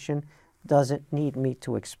administration doesn't need me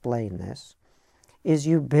to explain this, is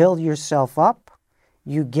you build yourself up,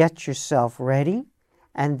 you get yourself ready,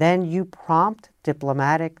 and then you prompt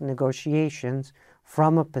diplomatic negotiations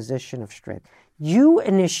from a position of strength. You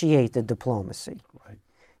initiate the diplomacy. Right.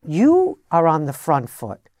 You are on the front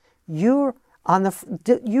foot. You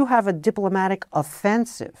have a diplomatic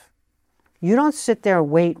offensive. You don't sit there and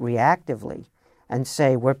wait reactively and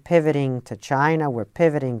say, we're pivoting to China, we're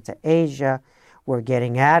pivoting to Asia, we're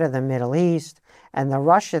getting out of the Middle East, and the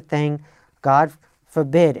Russia thing, God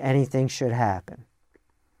forbid anything should happen.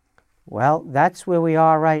 Well, that's where we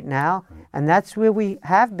are right now, and that's where we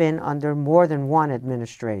have been under more than one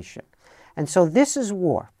administration. And so this is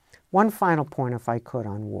war. One final point, if I could,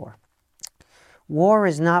 on war. War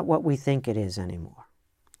is not what we think it is anymore.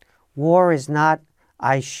 War is not,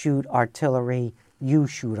 I shoot artillery, you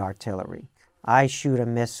shoot artillery. I shoot a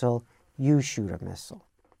missile, you shoot a missile.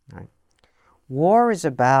 Right? War is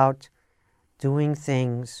about doing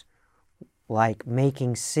things like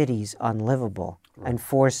making cities unlivable and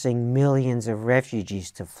forcing millions of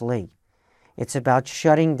refugees to flee. It's about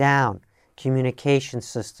shutting down communication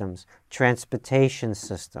systems, transportation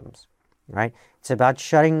systems, right? It's about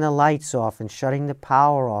shutting the lights off and shutting the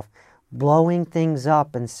power off, blowing things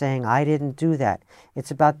up and saying, I didn't do that.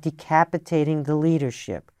 It's about decapitating the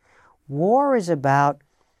leadership. War is about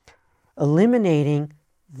eliminating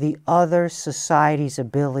the other society's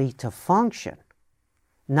ability to function,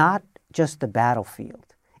 not just the battlefield.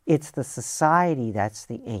 It's the society that's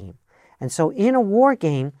the aim. And so in a war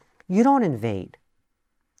game, you don't invade.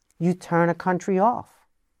 You turn a country off.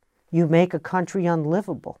 You make a country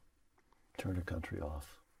unlivable. Turn a country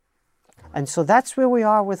off. And so that's where we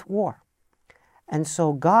are with war. And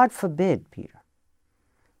so God forbid, Peter,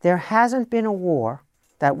 there hasn't been a war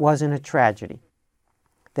that wasn't a tragedy.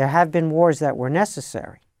 There have been wars that were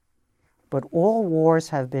necessary, but all wars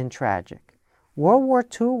have been tragic. World War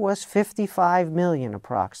II was 55 million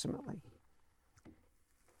approximately.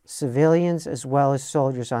 Civilians as well as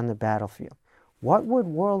soldiers on the battlefield. What would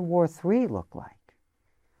World War III look like?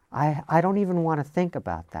 I don't even want to think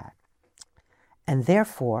about that. And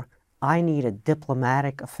therefore, I need a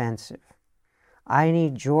diplomatic offensive. I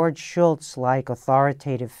need George Shultz-like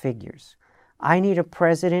authoritative figures. I need a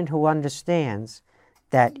president who understands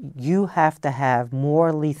that you have to have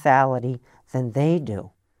more lethality than they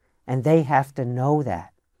do. And they have to know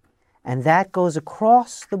that. And that goes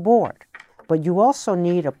across the board. But you also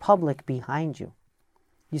need a public behind you.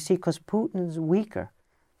 You see, because Putin's weaker,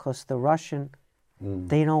 because the Russian,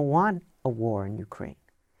 they don't want a war in Ukraine.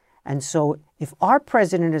 And so if our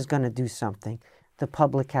president is going to do something, the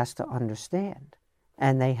public has to understand.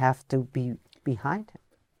 And they have to be behind him.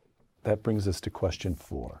 That brings us to question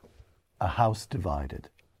 4. A house divided.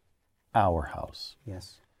 Our house.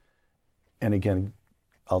 Yes. And again,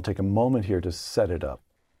 I'll take a moment here to set it up.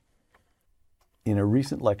 In a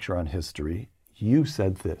recent lecture on history, you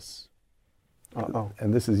said this.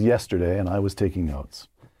 And this is yesterday, and I was taking notes.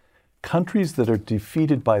 Countries that are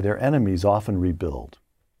defeated by their enemies often rebuild.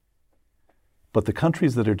 But the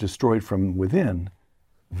countries that are destroyed from within,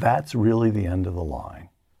 that's really the end of the line.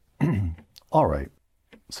 All right.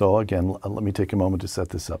 So again, let me take a moment to set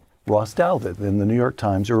this up. Ross Douthat in the New York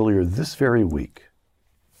Times earlier this very week,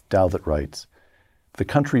 Douthat writes, the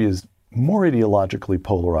country is more ideologically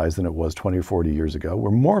polarized than it was 20 or 40 years ago.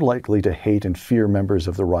 We're more likely to hate and fear members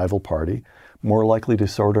of the rival party, more likely to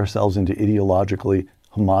sort ourselves into ideologically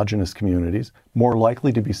homogenous communities, more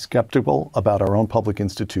likely to be skeptical about our own public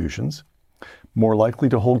institutions, more likely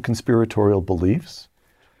to hold conspiratorial beliefs.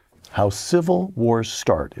 How Civil Wars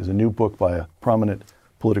Start is a new book by a prominent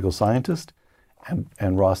political scientist,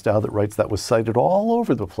 and Ross Douthat writes that was cited all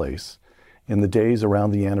over the place in the days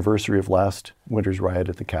around the anniversary of last winter's riot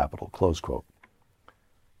at the Capitol, close quote.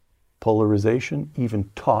 Polarization, even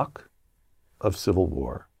talk of civil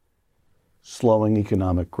war, slowing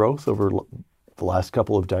economic growth over the last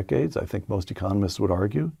couple of decades, I think most economists would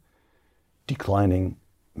argue, declining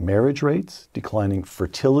marriage rates, declining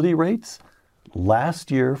fertility rates.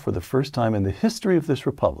 Last year, for the first time in the history of this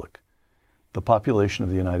republic, the population of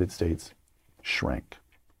the United States shrank.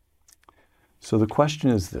 So the question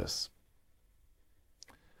is this.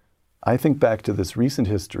 I think back to this recent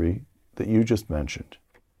history that you just mentioned.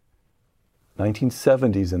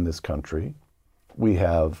 1970s in this country, we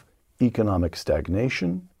have economic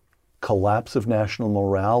stagnation, collapse of national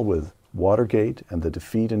morale with Watergate and the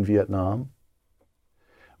defeat in Vietnam.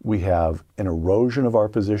 We have an erosion of our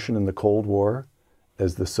position in the Cold War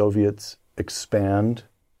as the Soviets expand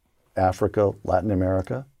Africa, Latin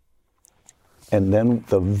America. And then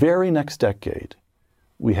the very next decade,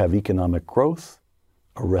 we have economic growth,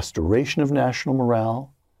 a restoration of national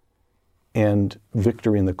morale, and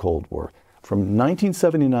victory in the Cold War. From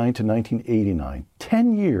 1979 to 1989,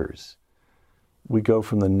 10 years, we go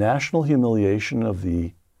from the national humiliation of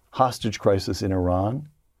the hostage crisis in Iran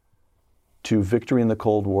to victory in the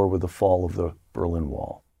Cold War with the fall of the Berlin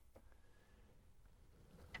Wall.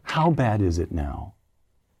 How bad is it now?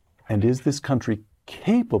 And is this country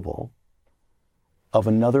capable of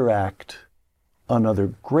another act, another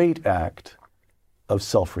great act of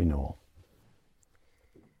self-renewal?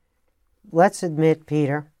 Let's admit,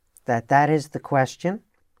 Peter, that that is the question.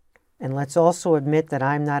 And let's also admit that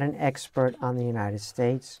I'm not an expert on the United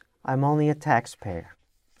States. I'm only a taxpayer.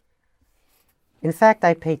 In fact,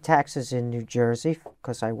 I pay taxes in New Jersey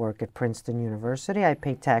because I work at Princeton University. I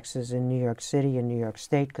pay taxes in New York City and New York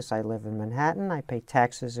State because I live in Manhattan. I pay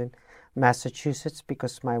taxes in Massachusetts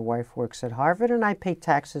because my wife works at Harvard. And I pay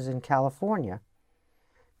taxes in California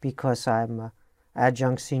because I'm an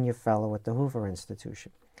adjunct senior fellow at the Hoover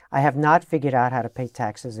Institution. I have not figured out how to pay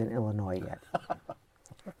taxes in Illinois yet.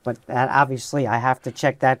 But that, obviously, I have to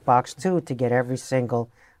check that box, too, to get every single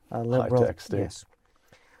liberal. High-tech state. Yes.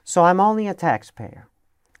 So I'm only a taxpayer.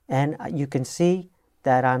 And you can see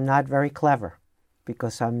that I'm not very clever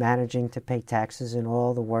because I'm managing to pay taxes in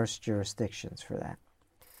all the worst jurisdictions for that.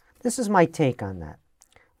 This is my take on that.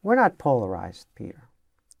 We're not polarized, Peter,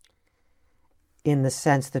 in the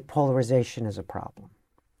sense that polarization is a problem.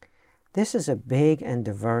 This is a big and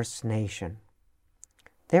diverse nation.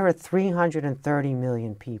 There are 330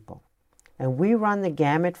 million people, and we run the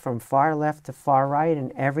gamut from far left to far right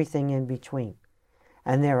and everything in between.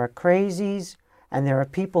 And there are crazies, and there are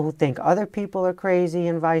people who think other people are crazy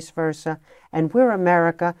and vice versa, and we're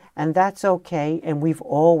America, and that's okay, and we've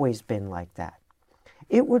always been like that.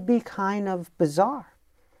 It would be kind of bizarre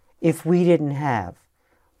if we didn't have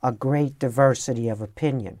a great diversity of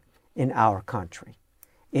opinion in our country.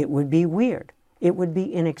 It would be weird. It would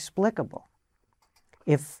be inexplicable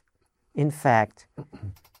if, in fact,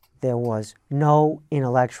 there was no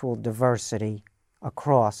intellectual diversity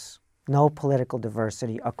across, no political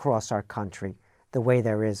diversity across our country the way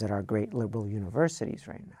there is at our great liberal universities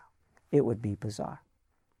right now. It would be bizarre.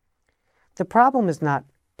 The problem is not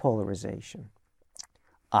polarization.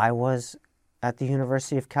 I was at the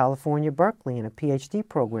University of California, Berkeley in a PhD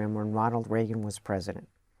program when Ronald Reagan was president.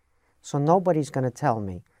 So nobody's going to tell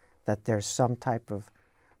me that there's some type of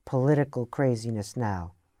political craziness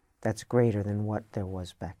now that's greater than what there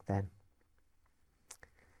was back then.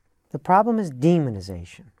 The problem is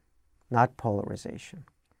demonization, not polarization.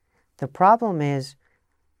 The problem is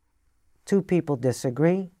two people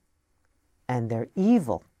disagree, and they're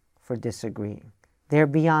evil for disagreeing. They're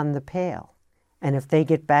beyond the pale. And if they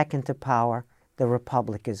get back into power, the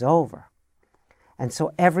republic is over. And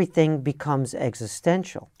so everything becomes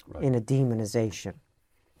existential in a demonization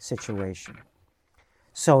situation.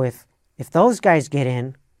 So if those guys get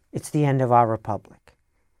in, it's the end of our republic.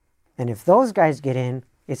 And if those guys get in,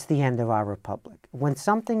 it's the end of our republic. When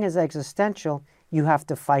something is existential, you have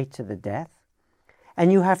to fight to the death.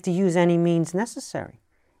 And you have to use any means necessary,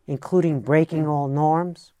 including breaking all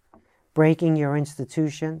norms, breaking your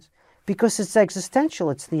institutions. Because it's existential,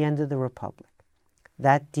 it's the end of the republic.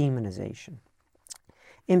 That demonization.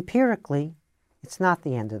 Empirically, it's not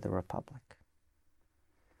the end of the republic.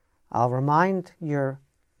 I'll remind your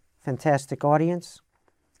fantastic audience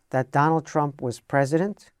that Donald Trump was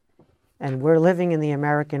president, and we're living in the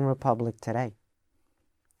American Republic today.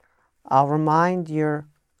 I'll remind your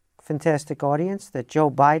fantastic audience that Joe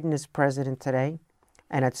Biden is president today,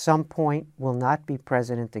 and at some point will not be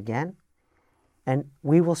president again, and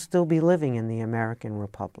we will still be living in the American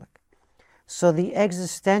Republic. So the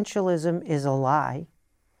existentialism is a lie,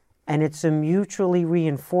 and it's a mutually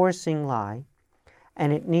reinforcing lie,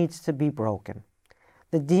 and it needs to be broken.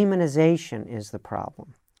 The demonization is the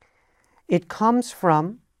problem. It comes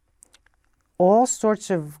from all sorts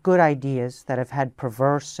of good ideas that have had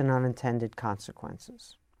perverse and unintended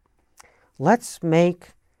consequences. Let's make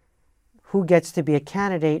who gets to be a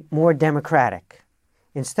candidate more democratic.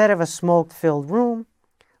 Instead of a smoke-filled room,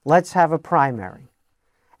 let's have a primary.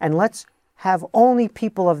 And let's have only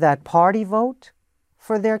people of that party vote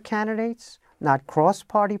for their candidates, not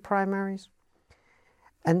cross-party primaries.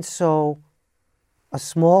 And so a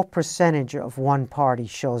small percentage of one party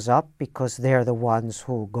shows up because they're the ones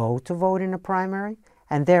who go to vote in a primary,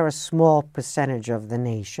 and they're a small percentage of the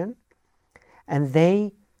nation, and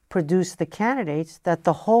they produce the candidates that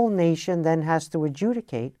the whole nation then has to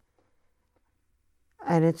adjudicate.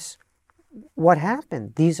 And it's what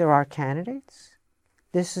happened. These are our candidates.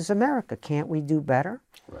 This is America. Can't we do better?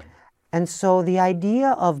 Right. And so the idea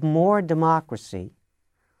of more democracy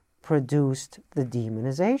produced the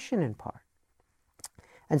demonization in part.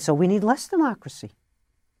 And so we need less democracy.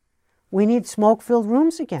 We need smoke-filled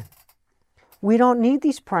rooms again. We don't need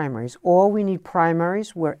these primaries, or we need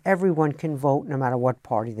primaries where everyone can vote no matter what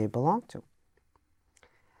party they belong to,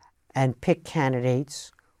 and pick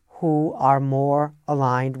candidates who are more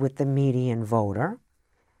aligned with the median voter.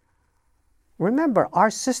 Remember,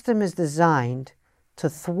 our system is designed to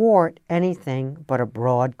thwart anything but a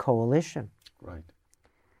broad coalition. Right.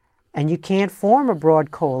 And you can't form a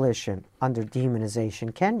broad coalition under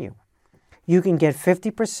demonization, can you? You can get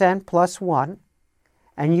 50% plus one,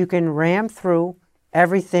 and you can ram through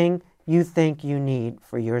everything you think you need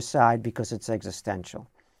for your side because it's existential.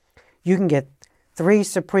 You can get 3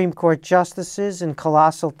 Supreme Court justices and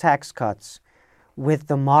colossal tax cuts with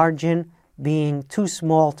the margin being too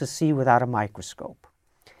small to see without a microscope.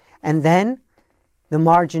 And then the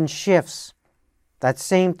margin shifts. That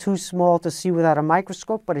same too small to see without a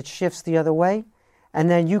microscope, but it shifts the other way.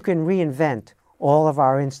 And then you can reinvent all of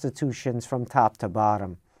our institutions from top to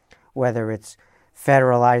bottom, whether it's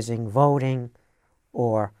federalizing voting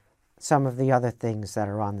or some of the other things that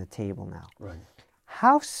are on the table now. Right.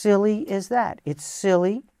 How silly is that? It's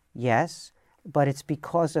silly, yes, but it's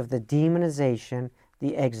because of the demonization,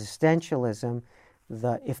 the existentialism,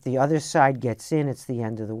 if the other side gets in, it's the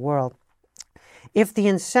end of the world. If the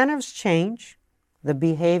incentives change, the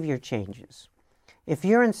behavior changes. If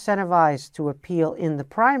you're incentivized to appeal in the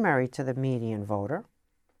primary to the median voter,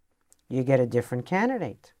 you get a different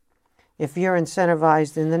candidate. If you're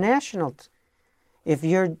incentivized in the national, if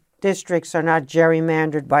your districts are not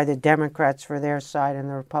gerrymandered by the Democrats for their side and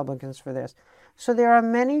the Republicans for theirs. So there are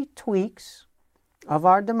many tweaks of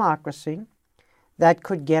our democracy that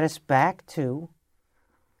could get us back to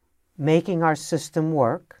making our system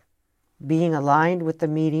work, being aligned with the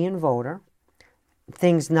median voter,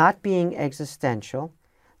 things not being existential,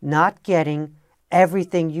 not getting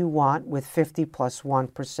everything you want with 50 plus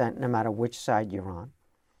 1%, no matter which side you're on.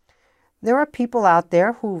 There are people out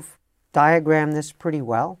there who've diagrammed this pretty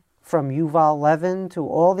well, from Yuval Levin to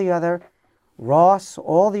all the other, Ross,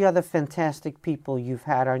 all the other fantastic people you've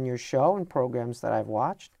had on your show and programs that I've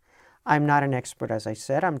watched. I'm not an expert, as I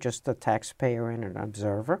said. I'm just a taxpayer and an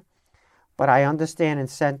observer. But I understand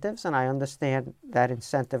incentives, and I understand that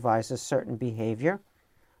incentivizes certain behavior.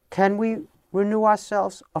 Can we renew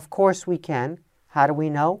ourselves? Of course we can. How do we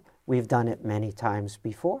know? We've done it many times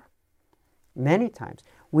before. Many times.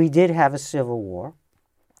 We did have a civil war.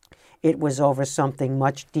 It was over something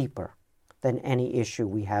much deeper than any issue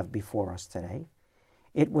we have before us today.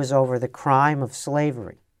 It was over the crime of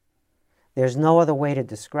slavery. There's no other way to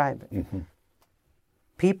describe it. Mm-hmm.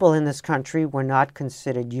 People in this country were not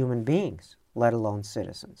considered human beings, let alone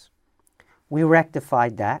citizens. We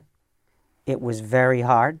rectified that. It was very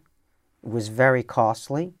hard. It was very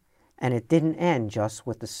costly. And it didn't end just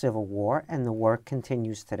with the Civil War, and the work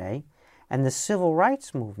continues today. And the Civil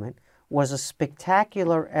Rights Movement was a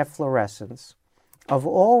spectacular efflorescence of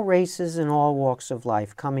all races and all walks of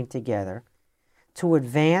life coming together to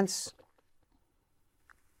advance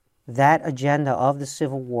that agenda of the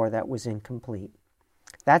Civil War that was incomplete.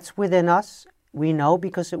 That's within us. We know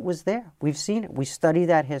because it was there. We've seen it. We study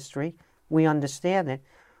that history. We understand it.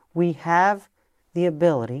 We have the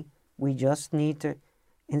ability. We just need to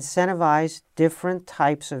incentivize different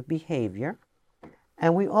types of behavior.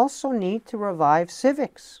 And we also need to revive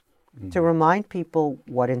civics, to remind people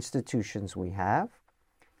what institutions we have,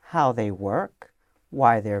 how they work,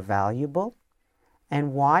 why they're valuable,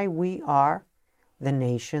 and why we are the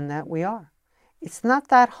nation that we are. It's not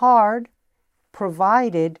that hard,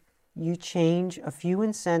 provided you change a few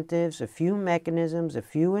incentives, a few mechanisms, a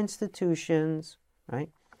few institutions, right?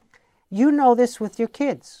 You know this with your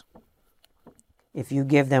kids. If you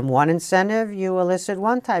give them one incentive, you elicit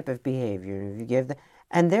one type of behavior. If you give them,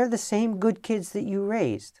 and they're the same good kids that you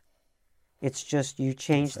raised. It's just you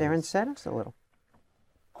change their incentives a little.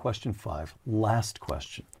 Question 5, last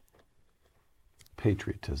question.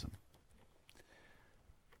 Patriotism.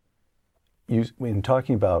 in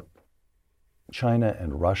talking about China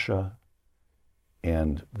and Russia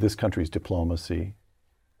and this country's diplomacy,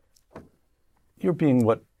 you're being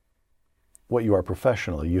what you are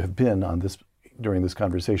professionally. You have been on this, during this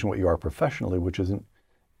conversation, what you are professionally, which is an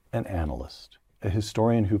analyst, a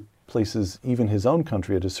historian who places even his own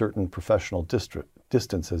country at a certain professional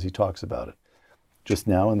distance as he talks about it. Just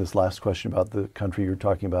now in this last question about the country, you're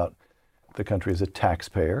talking about the country as a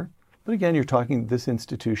taxpayer. But again, you're talking this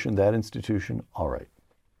institution, that institution. All right.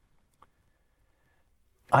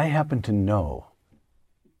 I happen to know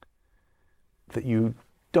that you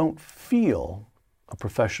don't feel a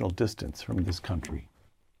professional distance from this country.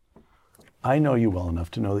 I know you well enough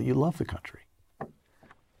to know that you love the country.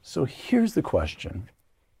 So here's the question.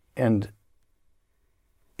 And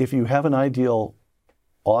if you have an ideal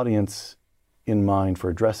audience in mind for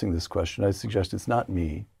addressing this question, I suggest it's not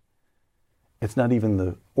me. It's not even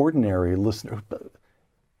the ordinary listener.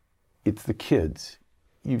 It's the kids.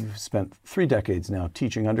 You've spent 3 decades now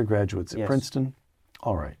teaching undergraduates at Princeton.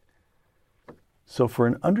 All right. So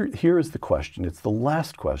here is the question. It's the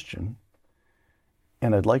last question.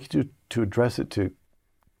 And I'd like you to address it to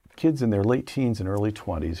kids in their late teens and early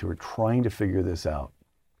 20s who are trying to figure this out.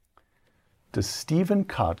 Does Stephen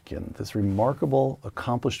Kotkin, this remarkable,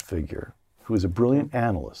 accomplished figure, who is a brilliant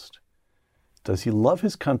analyst, does he love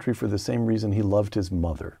his country for the same reason he loved his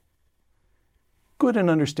mother? Good and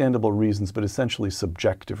understandable reasons, but essentially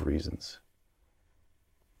subjective reasons.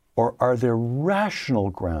 Or are there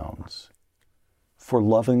rational grounds for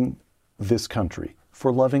loving this country,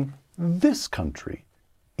 for loving this country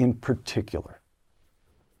in particular?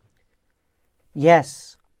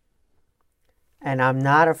 Yes. And I'm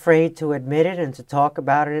not afraid to admit it and to talk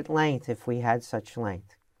about it at length if we had such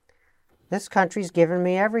length. This country's given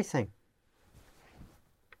me everything.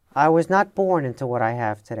 I was not born into what I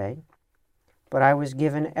have today, but I was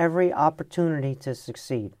given every opportunity to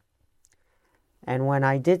succeed. And when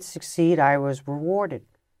I did succeed, I was rewarded.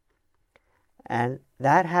 And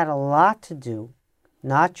that had a lot to do,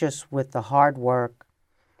 not just with the hard work,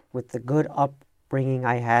 with the good upbringing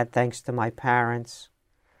I had thanks to my parents.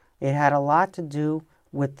 It had a lot to do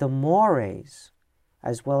with the mores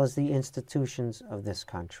as well as the institutions of this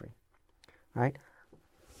country. Right?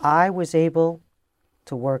 I was able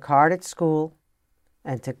to work hard at school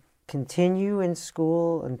and to continue in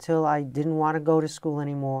school until I didn't want to go to school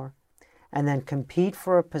anymore, and then compete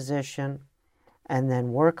for a position, and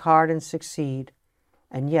then work hard and succeed.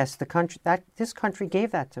 And yes, this country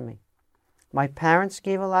gave that to me. My parents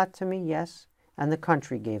gave a lot to me, yes, and the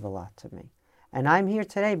country gave a lot to me. And I'm here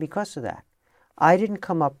today because of that. I didn't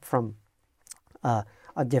come up from a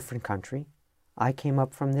different country. I came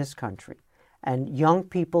up from this country. And young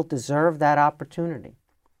people deserve that opportunity.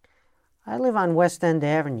 I live on West End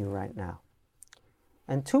Avenue right now.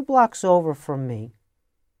 And 2 blocks over from me,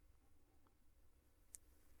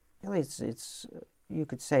 really it's you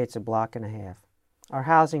could say it's a block and a half, are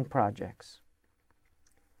housing projects.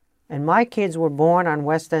 And my kids were born on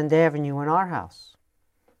West End Avenue in our house.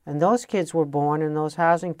 And those kids were born in those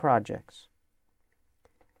housing projects.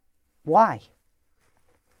 Why?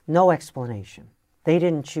 No explanation. They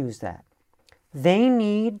didn't choose that. They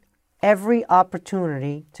need every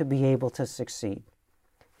opportunity to be able to succeed.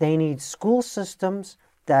 They need school systems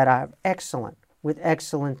that are excellent, with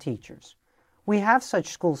excellent teachers. We have such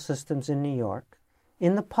school systems in New York,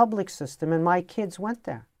 in the public system, and my kids went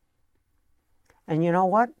there. And you know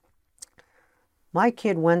what? My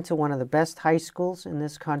kid went to one of the best high schools in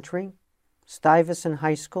this country, Stuyvesant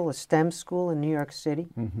High School, a STEM school in New York City.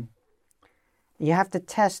 Mm-hmm. You have to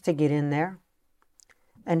test to get in there.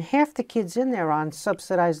 And half the kids in there are on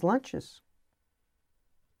subsidized lunches.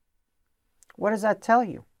 What does that tell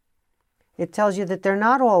you? It tells you that they're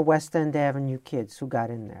not all West End Avenue kids who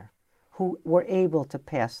got in there, who were able to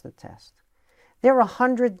pass the test. There are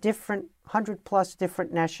 100 plus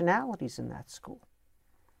different nationalities in that school,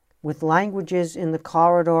 with languages in the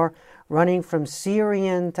corridor running from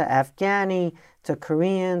Syrian to Afghani to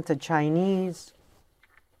Korean to Chinese.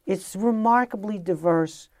 It's remarkably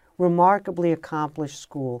diverse, remarkably accomplished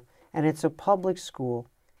school, and it's a public school,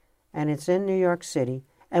 and it's in New York City,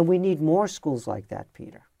 and we need more schools like that,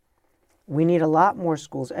 Peter. We need a lot more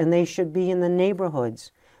schools, and they should be in the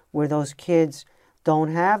neighborhoods where those kids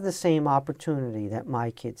don't have the same opportunity that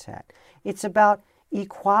my kids had. It's about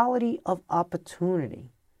equality of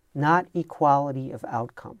opportunity, not equality of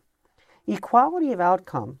outcome. Equality of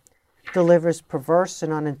outcome delivers perverse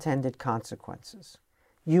and unintended consequences.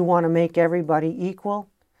 You want to make everybody equal?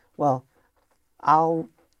 Well, I'll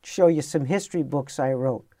show you some history books I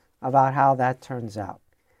wrote about how that turns out.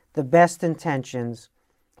 The best intentions,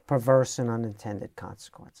 perverse and unintended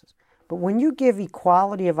consequences. But when you give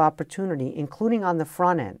equality of opportunity, including on the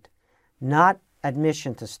front end, not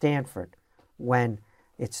admission to Stanford when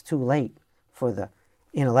it's too late for the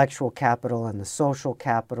intellectual capital and the social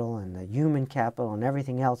capital and the human capital and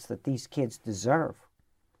everything else that these kids deserve,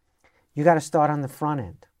 you got to start on the front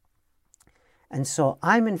end. And so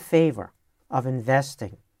I'm in favor of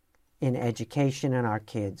investing in education in our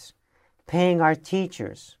kids, paying our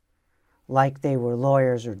teachers like they were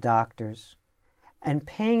lawyers or doctors, and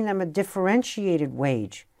paying them a differentiated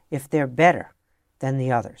wage if they're better than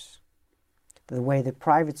the others, the way the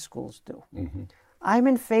private schools do. Mm-hmm. I'm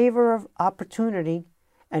in favor of opportunity,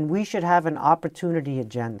 and we should have an opportunity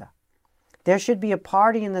agenda. There should be a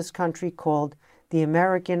party in this country called the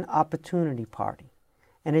American Opportunity Party,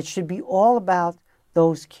 and it should be all about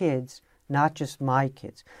those kids, not just my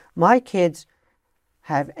kids. My kids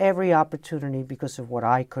have every opportunity because of what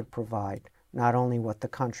I could provide, not only what the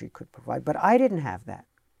country could provide. But I didn't have that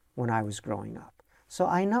when I was growing up. So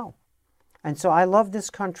I know. And so I love this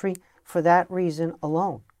country for that reason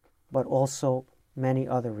alone, but also many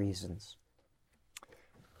other reasons.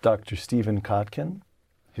 Dr. Stephen Kotkin,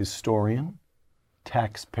 historian,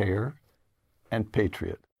 taxpayer, and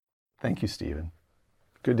patriot. Thank you, Stephen.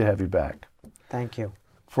 Good to have you back. Thank you.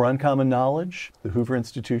 For Uncommon Knowledge, the Hoover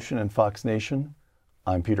Institution, and Fox Nation,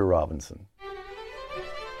 I'm Peter Robinson.